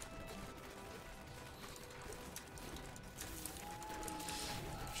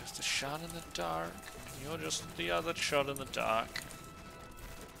 Just a shot in the dark. And you're just the other shot in the dark.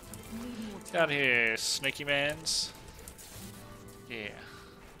 Get out here, snaky mans. Yeah.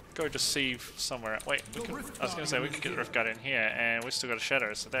 Go deceive somewhere. Wait, we can, I was going to say we could get the Rift Guard in here, and we still got a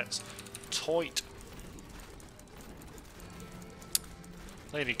shadow, so that's toit.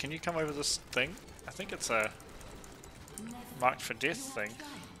 Lady, can you come over this thing? I think it's a marked for death thing.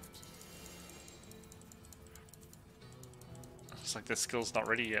 It's like this skill's not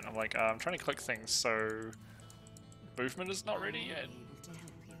ready yet. I'm like, I'm trying to click things, so movement is not ready yet.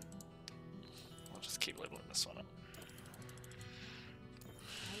 I'll just keep leveling this one up.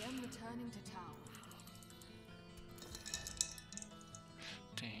 I am returning to town.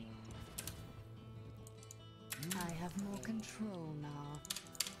 Ding. I have more control now.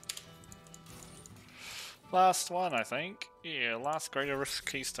 Last one, I think. Yeah, last Greater Rift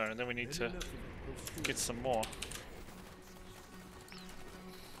Keystone, and then we need to get some more.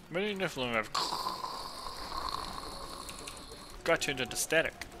 Many Nephilim have got turned into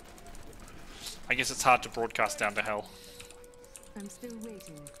static. I guess it's hard to broadcast down to hell. I'm still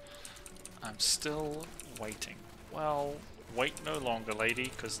waiting. I'm still waiting. Well, wait no longer, lady,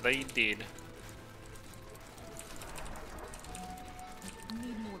 because they did.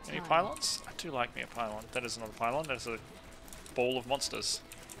 Need more time. Any pylons? I do like me a pylon. That is another pylon. That is a ball of monsters.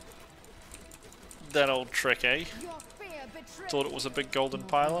 That old trick, eh? Your fear betrays. Thought it was a big golden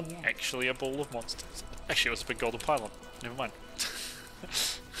pylon. Actually a ball of monsters. Actually it was a big golden pylon. Never mind.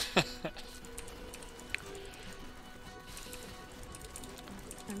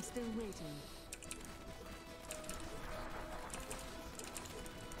 I'm still waiting.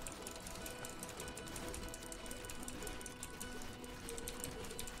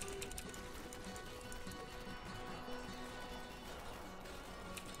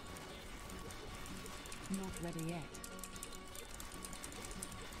 Not ready yet.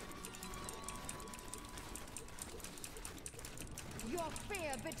 Your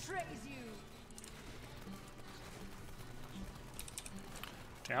fear betrays you.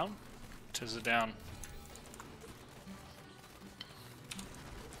 Down? Tis a down.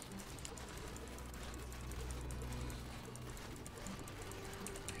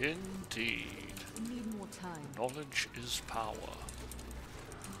 Indeed. Need more time. Knowledge is power.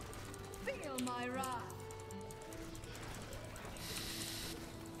 Feel my wrath.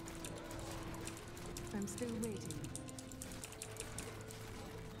 I'm still waiting.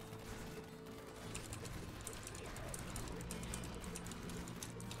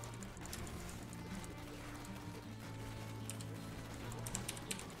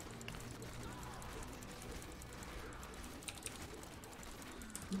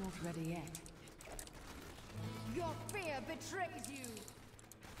 Not ready yet. Your fear betrays you.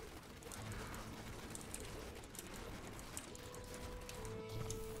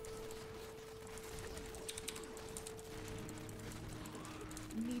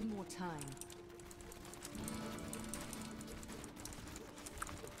 Need more time.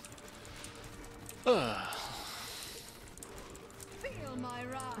 Feel my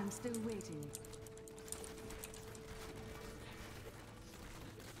wrath. I'm still waiting.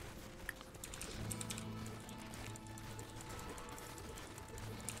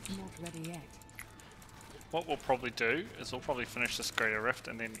 Not ready yet. What we'll probably do is we'll probably finish this Greater Rift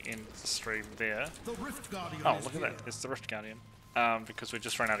and then end the stream there. The Rift Guardian Oh, is look at here. that. It's the Rift Guardian. Because we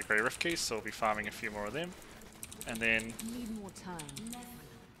just ran out of Greater Rift keys, so we'll be farming a few more of them. And then Need more time.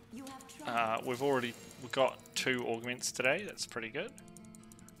 You have tried. we've got 2 augments today. That's pretty good.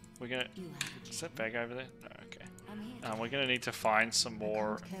 We're gonna is that bag over there? No, okay. I'm here. We're gonna need to find some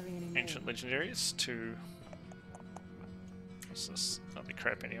more Can't carry any more. ancient legendaries to. What's this? That'll be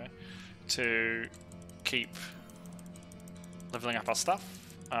crap anyway. To keep leveling up our stuff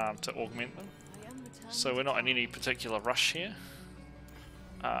to augment them. I am returning. So we're not in any particular rush here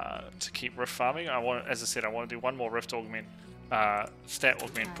to keep rift farming. As I said, I want to do one more rift augment, stat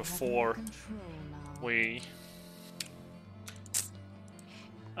augment I have before more control now. we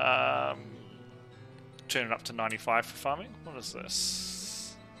turn it up to 95 for farming. What is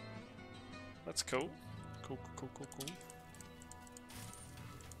this? That's cool. Cool.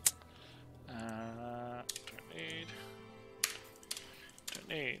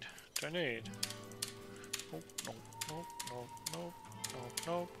 Don't need.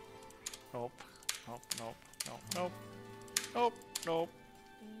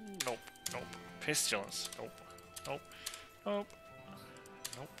 Nope. Pestilence. Nope.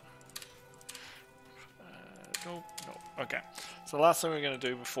 Okay. So the last thing we're going to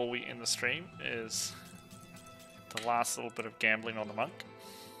do before we end the stream is the last little bit of gambling on the monk.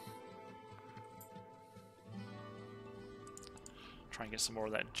 Try and get some more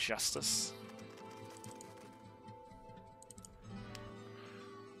of that justice.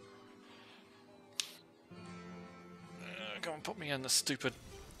 Come on, put me in the stupid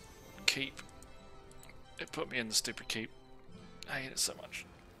keep. It put me in the stupid keep. I hate it so much.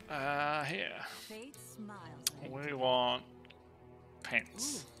 Here. Fate smiles. We want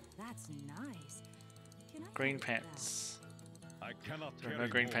pants. Ooh, that's nice. Can I Green look at pants. I cannot There are carry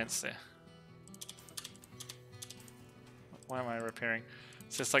no green more. pants there. Why am I repairing?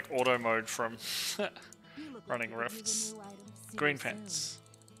 It's just like auto mode from that? You look like running you could use a rifts. new item Green soon. pants.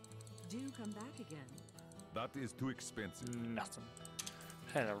 Do come back again. That is too expensive. Nothing.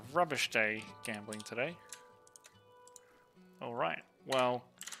 Had a rubbish day gambling today. Alright, well,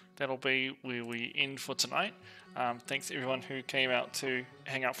 that'll be where we end for tonight. Thanks everyone who came out to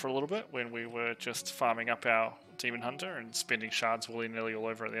hang out for a little bit when we were just farming up our Demon Hunter and spending shards willy-nilly all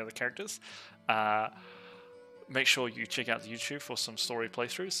over the other characters. Make sure you check out the YouTube for some story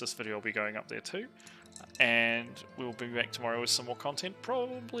playthroughs. This video will be going up there too. And we'll be back tomorrow with some more content.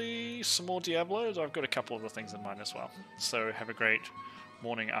 Probably some more Diablos. I've got a couple of other things in mind as well. So have a great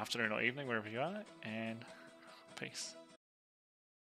morning, afternoon or evening, wherever you are. And peace.